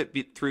heard of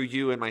it through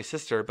you and my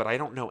sister, but I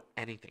don't know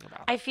anything about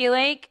it. I feel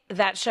like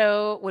that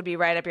show would be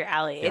right up your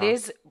alley. It Yeah.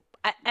 is,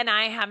 and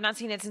I have not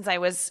seen it since I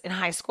was in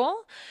high school.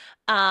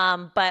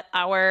 But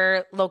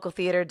our local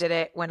theater did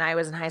it when I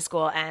was in high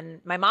school, and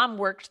my mom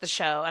worked the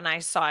show, and I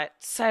saw it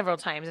several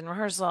times in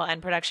rehearsal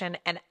and production,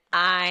 and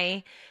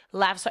I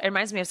laughed. So it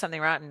reminds me of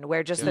Something Rotten,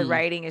 where just the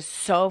writing is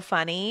so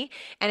funny,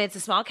 and it's a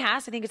small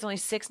cast. I think it's only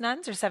 6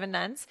 nuns or 7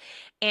 nuns,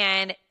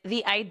 and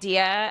the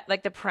idea,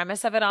 like the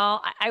premise of it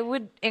all, I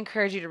would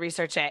encourage you to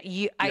research it.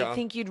 I Yeah.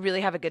 think you'd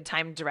really have a good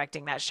time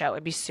directing that show.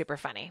 It'd be super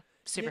funny,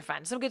 super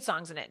fun. Some good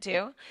songs in it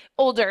too.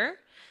 Older.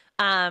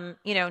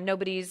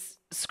 Nobody's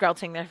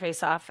skrelting their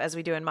face off as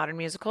we do in modern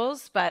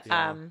musicals, but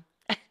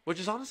Which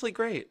is honestly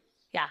great.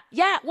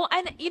 yeah. Well,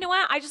 and you know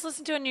what? I just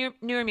listened to a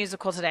newer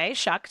musical today.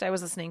 Shucked, I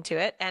was listening to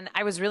it, and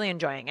I was really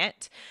enjoying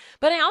it.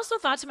 But I also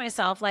thought to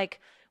myself, like,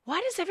 why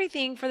does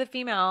everything for the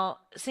female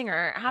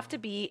singer have to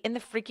be in the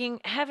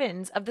freaking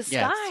heavens of the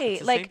Yes, sky? It's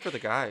the same for the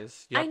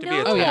guys. You have I to know, be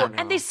a Oh, yeah. tenor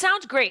now. and they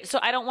sound great. So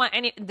I don't want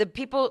the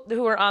people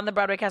who are on the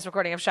Broadway cast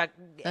recording of Shuck.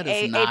 That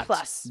A is not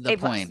plus. the A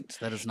plus. point.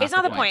 That is not It's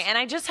not the the point. point. And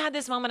I just had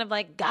this moment of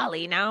like,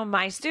 golly, now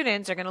my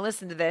students are going to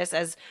listen to this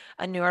as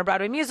a newer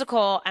Broadway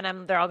musical,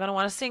 and they're all going to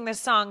want to sing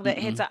this song that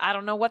hits I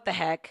don't know what the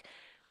heck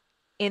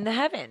in the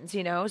heavens,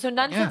 you know? So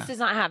Nonsense Yeah. does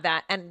not have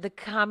that. And the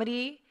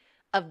comedy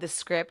of the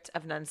script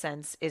of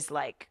Nonsense is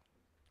like,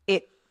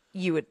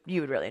 you would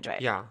really enjoy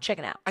it. Yeah. Check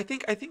it out. I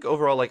think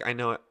overall, like, I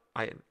know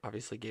I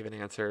obviously gave an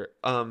answer,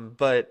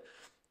 but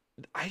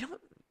I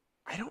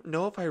don't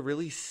know if I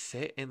really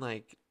sit and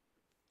like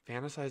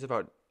fantasize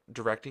about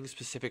directing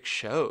specific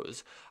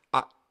shows.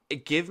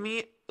 Give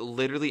me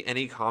literally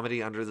any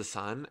comedy under the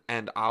sun,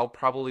 and I'll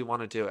probably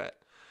want to do it.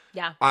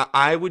 Yeah.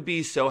 I would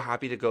be so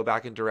happy to go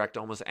back and direct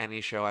almost any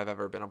show I've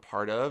ever been a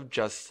part of.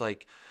 Just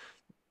like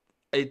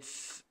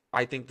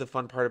I think the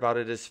fun part about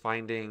it is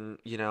finding,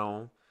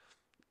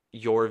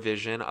 your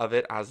vision of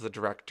it as the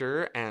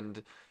director,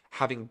 and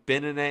having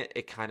been in it,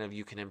 it kind of,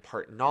 you can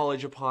impart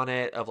knowledge upon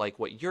it of like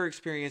what your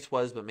experience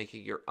was, but make it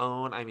your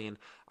own. I mean,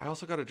 I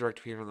also got a direct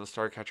appearance on the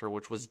Starcatcher,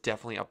 which was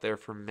definitely up there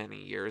for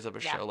many years of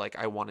a show like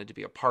I wanted to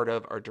be a part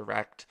of or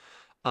direct.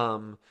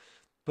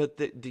 But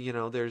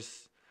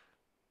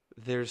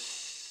there's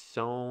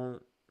so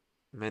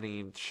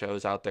many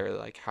shows out there.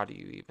 Like, how do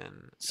you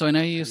even? So I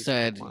know you pick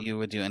said one? you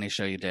would do any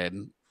show you did,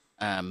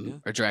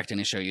 or direct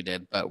any show you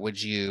did, but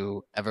would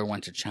you ever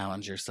want to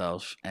challenge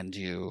yourself and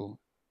do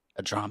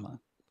a drama?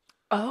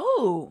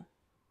 Oh.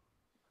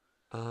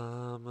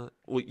 Well,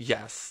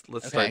 yes.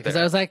 Let's Okay, start because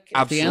there. I was like,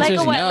 if the Absolutely. answer Like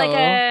is a what?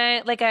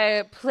 no, Like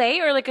a play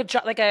or like a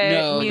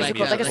No, like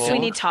musical, like a musical.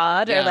 Sweeney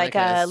Todd or Yeah, like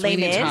a Les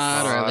Sweeney Mis.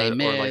 Todd or Les like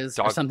Mis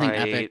or something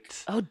epic.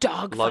 Dogfight. Oh,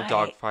 Dogfight. Love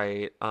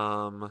Dogfight.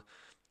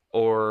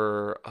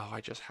 Or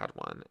I just had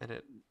one, and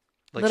it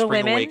like Little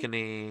Spring Women?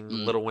 Awakening,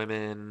 Mm. Little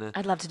Women.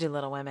 I'd love to do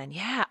Little Women.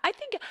 Yeah, I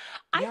think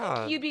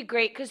Yeah. you'd be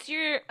great because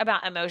you're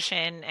about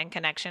emotion and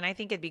connection. I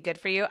think it'd be good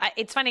for you.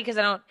 It's funny because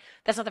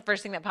that's not the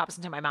first thing that pops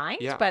into my mind.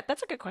 Yeah. But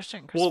that's a good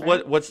question, Well,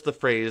 Christopher. what's the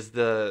phrase?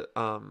 The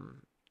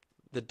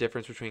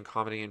difference between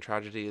comedy and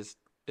tragedy is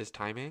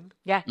timing.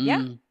 Yeah, yeah.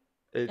 Mm.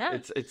 Yeah.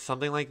 It's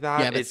something like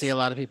that. Yeah, but It's, see, a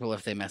lot of people,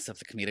 if they mess up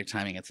the comedic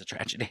timing, it's a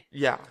tragedy.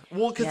 yeah.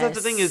 Well, because that's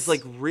the thing is, Yes.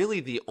 like, really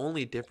the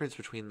only difference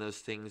between those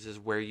things is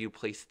where you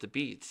place the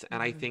beats.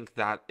 And I think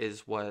that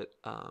is what,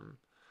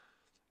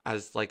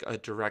 as like a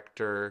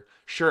director,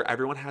 sure,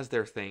 everyone has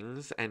their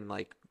things and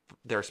like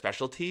their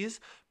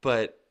specialties,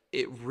 but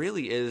it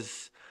really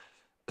is,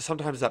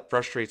 sometimes that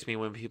frustrates me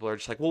when people are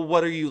just like, well,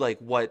 what are you like,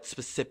 what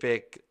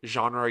specific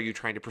genre are you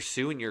trying to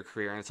pursue in your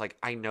career? And it's like,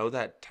 I know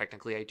that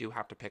technically I do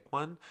have to pick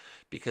one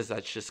because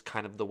that's just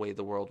kind of the way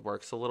the world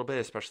works a little bit,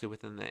 especially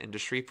within the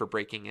industry for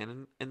breaking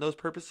in those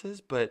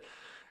purposes. But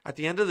at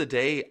the end of the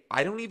day,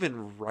 I don't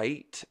even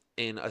write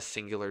in a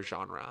singular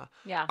genre.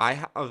 Yeah.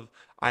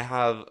 I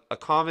have a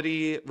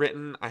comedy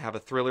written, I have a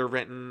thriller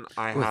written,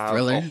 I Ooh, a have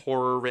thriller? a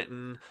horror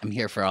written. I'm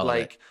here for all of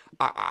it.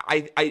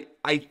 Like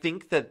I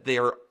think that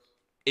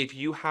if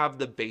you have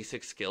the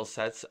basic skill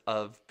sets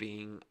of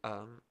being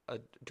a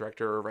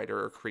director or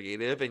writer or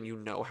creative and you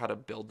know how to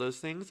build those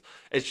things,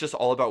 it's just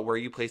all about where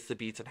you place the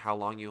beats and how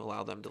long you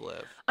allow them to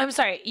live. I'm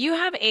sorry. You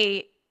have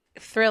a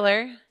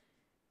thriller,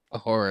 A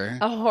horror.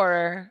 a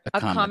horror, A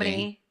a comedy.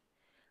 comedy,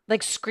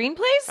 like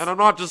screenplays? And I'm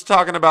not just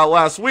talking about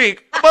last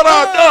week, but no.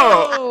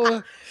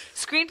 Oh!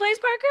 Screenplays,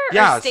 Parker?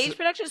 Yeah, Or stage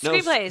production? No,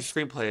 Screenplays.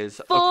 screenplays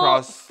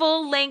across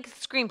Full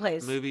length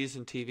screenplays. movies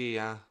and TV,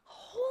 yeah.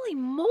 Holy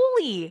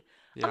moly.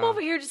 I'm Yeah.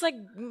 over here just like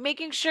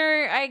making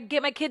sure I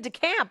get my kid to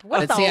camp.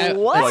 What But the see, I-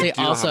 what? but Like, see, do not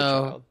have a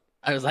also, child.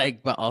 I was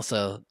like, but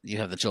also, you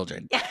have the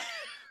children.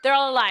 They're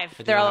all alive.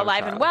 do They're not all have a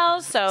alive and child.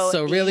 well.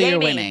 So really, yay you're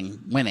me.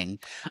 winning.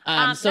 So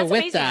That's with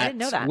amazing. I that, didn't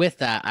know that. with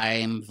that,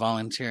 I'm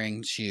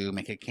volunteering to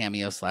make a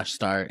cameo /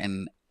 star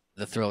in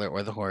the thriller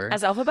or the horror.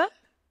 As Alphaba?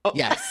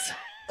 Yes.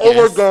 Oh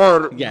Yes. my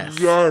god. Yes.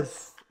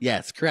 Yes.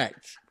 Yes,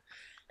 correct.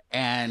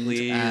 And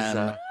Please,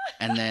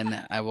 and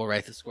then I will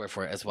write the score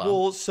for it as well,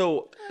 Well,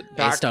 so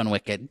back based on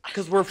Wicked.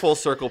 because we're full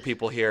circle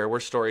people here.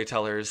 We're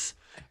storytellers.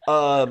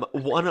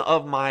 One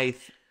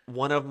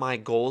of my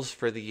goals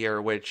for the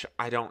year, which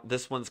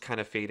this one's kind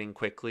of fading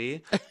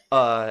quickly,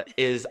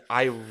 is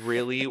I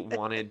really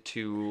wanted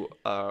to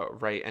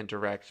write and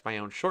direct my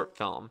own short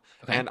film.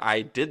 Okay. And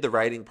I did the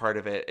writing part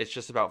of it. It's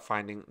just about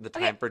finding the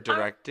time for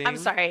directing. I'm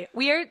sorry.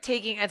 We are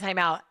taking a time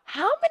out.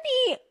 How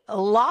many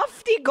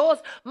lofty goals?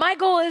 My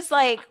goal is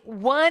like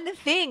one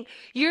thing.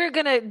 You're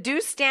going to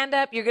do stand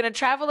up. You're going to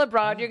travel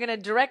abroad. You're going to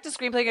direct a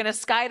screenplay. You're going to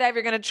skydive.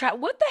 You're going to try.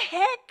 What the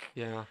heck?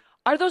 Yeah.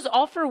 Are those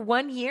all for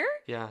 1 year?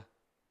 Yeah.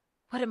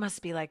 What it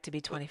must be like to be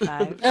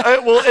 25.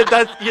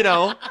 That's,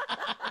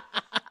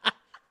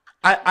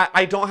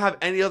 I don't have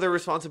any other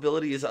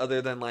responsibilities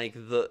other than like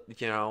the,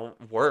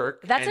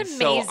 work. That's and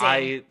so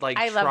amazing. I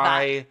I love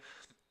that.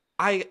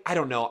 I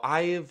don't know.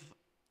 I've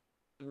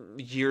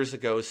years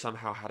ago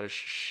somehow had a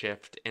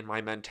shift in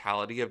my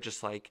mentality of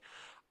just like,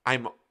 I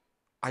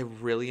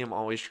really am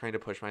always trying to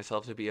push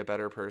myself to be a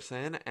better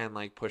person and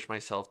like push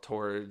myself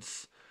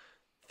towards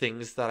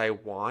things that I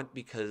want,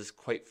 because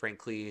quite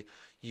frankly,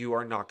 you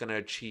are not going to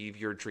achieve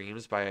your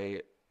dreams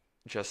by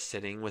just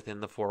sitting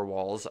within the four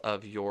walls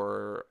of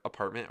your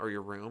apartment or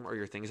your room or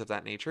your things of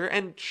that nature.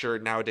 And sure,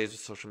 nowadays with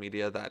social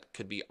media, that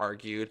could be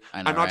argued.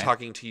 I know, I'm not right?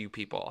 talking to you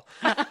people.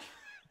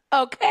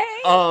 Okay.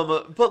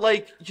 But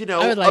like,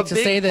 I would like a to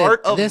big say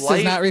part that of this life...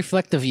 does not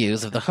reflect the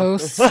views of the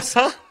hosts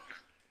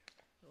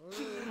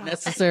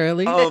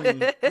necessarily. I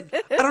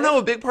don't know.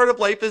 A big part of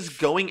life is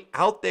going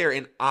out there,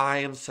 and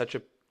I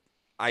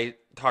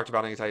talked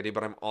about anxiety,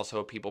 but I'm also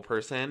a people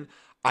person.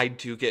 I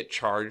do get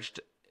charged,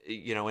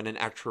 in an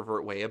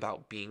extrovert way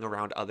about being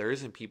around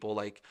others and people,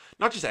 like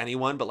not just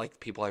anyone, but like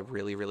people I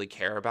really, really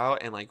care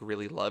about and like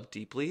really love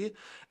deeply.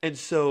 And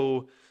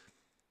so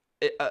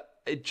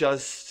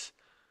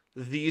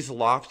these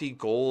lofty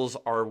goals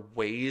are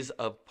ways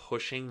of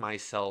pushing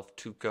myself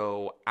to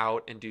go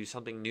out and do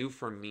something new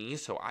for me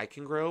so I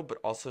can grow, but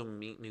also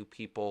meet new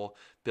people,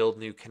 build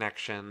new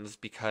connections,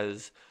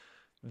 because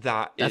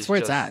that's where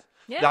it's at.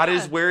 That Yeah.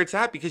 is where it's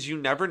at, because you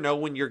never know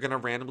when you're going to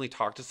randomly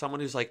talk to someone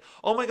who's like,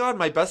 oh my God,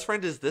 my best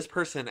friend is this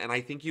person and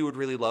I think you would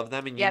really love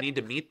them and you Yep. need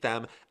to meet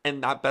them.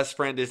 And that best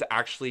friend is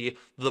actually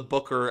the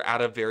booker at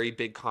a very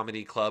big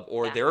comedy club,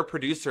 or Yeah. they're a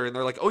producer and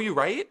they're like, oh, you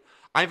write?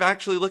 I'm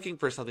actually looking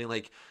for something.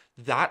 Like,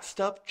 that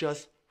stuff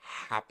just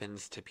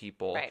happens to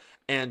people. Right.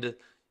 And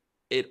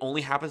it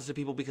only happens to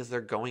people because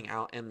they're going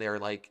out and they're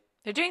like,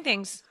 They're doing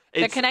things.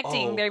 They're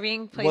connecting. They're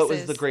being places. what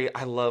was the great,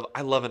 I love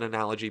an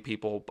analogy,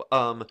 people.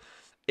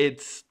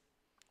 It's,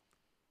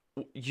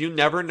 you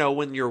never know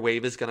when your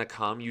wave is going to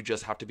come. You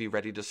just have to be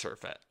ready to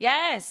surf it.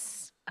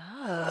 Yes.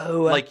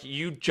 Oh. Like,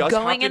 you just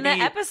Going have in to the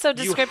be, episode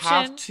You have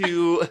description.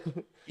 to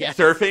Yes.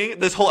 surfing.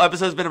 This whole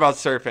episode's been about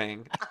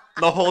surfing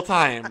the whole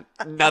time.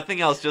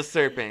 Nothing else, just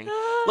surfing.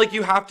 Like,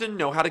 you have to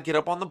know how to get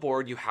up on the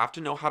board. You have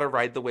to know how to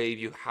ride the wave.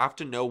 You have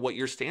to know what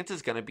your stance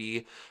is going to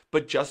be.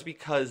 But just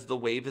because the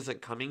wave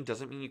isn't coming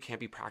doesn't mean you can't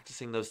be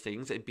practicing those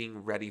things and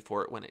being ready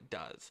for it when it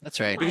does. That's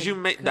right. Because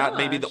that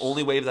may be the gosh.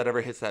 only wave that ever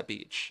hits that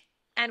beach.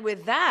 And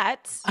with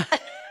that,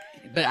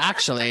 But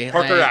actually,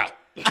 Parker like,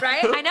 out.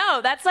 right? I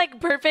know. That's like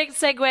perfect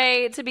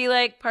segue to be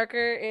like,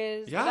 Parker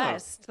is Yeah. the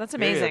best. That's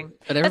Period. amazing. But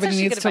That's everybody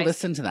actually needs good to advice.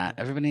 listen to that.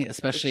 Everybody,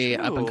 especially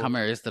It's up and true.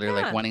 comers that are Yeah.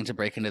 like wanting to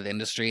break into the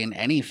industry in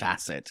any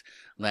facet.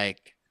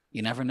 Like,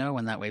 you never know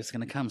when that wave's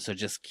going to come. So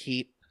just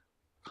keep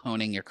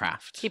honing your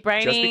craft. Keep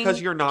writing. Just because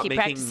you're not keep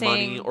making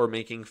money practicing. or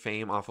making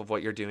fame off of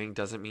what you're doing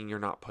doesn't mean you're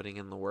not putting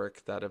in the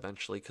work that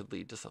eventually could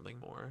lead to something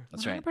more.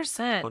 That's right.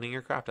 100%. Owning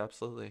your craft,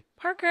 absolutely.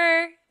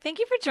 Parker, Thank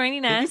you for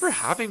joining us. Thank you for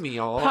having me,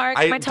 y'all. Park,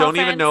 I my tall don't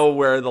even friends. know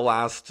where the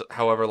last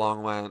however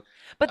long went.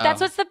 But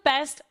that's what's the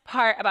best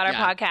part about our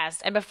Yeah.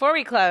 podcast. And before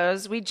we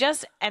close, we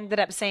just ended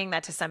up saying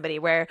that to somebody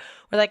where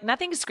we're like,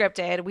 nothing's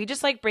scripted. We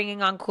just like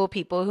bringing on cool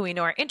people who we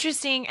know are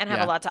interesting and have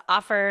Yeah. a lot to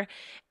offer.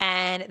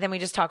 And then we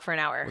just talk for an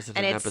hour. Was it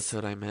and an it's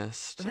episode I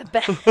missed? the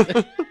best.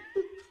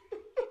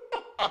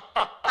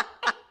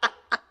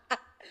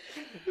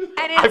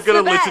 And it's I'm going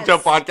to the listen to a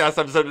best. podcast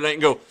episode tonight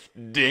and go,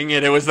 dang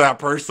it was that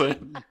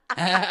person.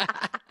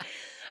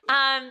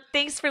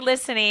 Thanks for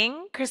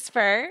listening,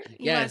 Christopher.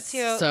 You want Yes,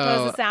 to so-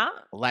 close us out?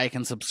 Like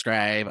and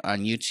subscribe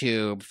on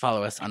YouTube.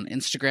 Follow us on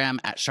Instagram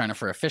at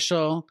Charnopher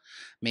Official.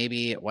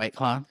 Maybe White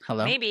Claw.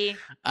 Hello. Maybe.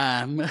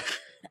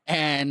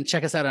 And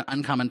check us out at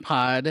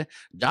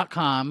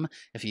uncommonpod.com.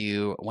 If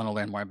you want to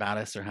learn more about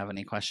us or have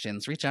any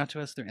questions, reach out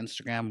to us through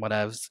Instagram,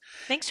 whatevs.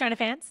 Thanks, Charna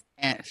fans.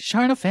 And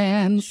Charna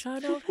fans.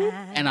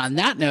 And on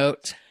that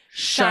note,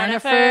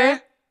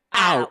 Charnopher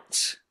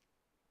out.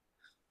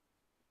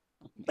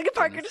 Look at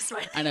Parker just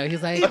smiling. I know,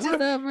 he's like,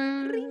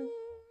 whatever.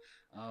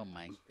 Oh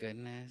my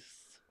goodness.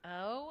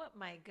 Oh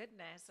my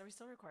goodness. Are we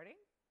still recording?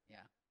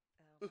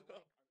 Yeah.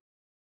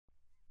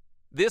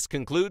 This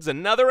concludes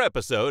another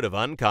episode of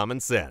Uncommon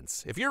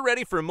Sense. If you're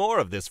ready for more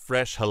of this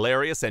fresh,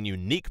 hilarious, and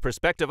unique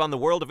perspective on the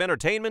world of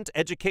entertainment,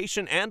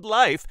 education, and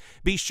life,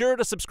 be sure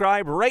to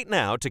subscribe right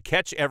now to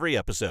catch every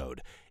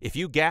episode. If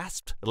you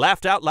gasped,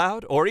 laughed out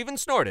loud, or even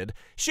snorted,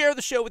 share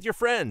the show with your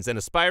friends and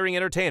aspiring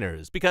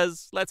entertainers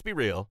because, let's be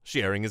real,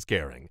 sharing is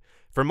caring.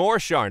 For more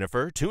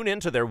Charnopher, tune in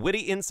to their witty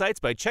insights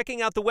by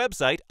checking out the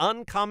website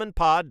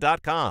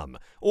uncommonpod.com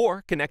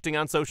or connecting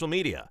on social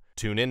media.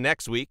 Tune in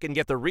next week and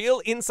get the real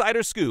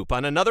insider scoop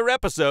on another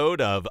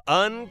episode of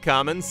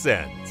Uncommon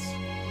Sense.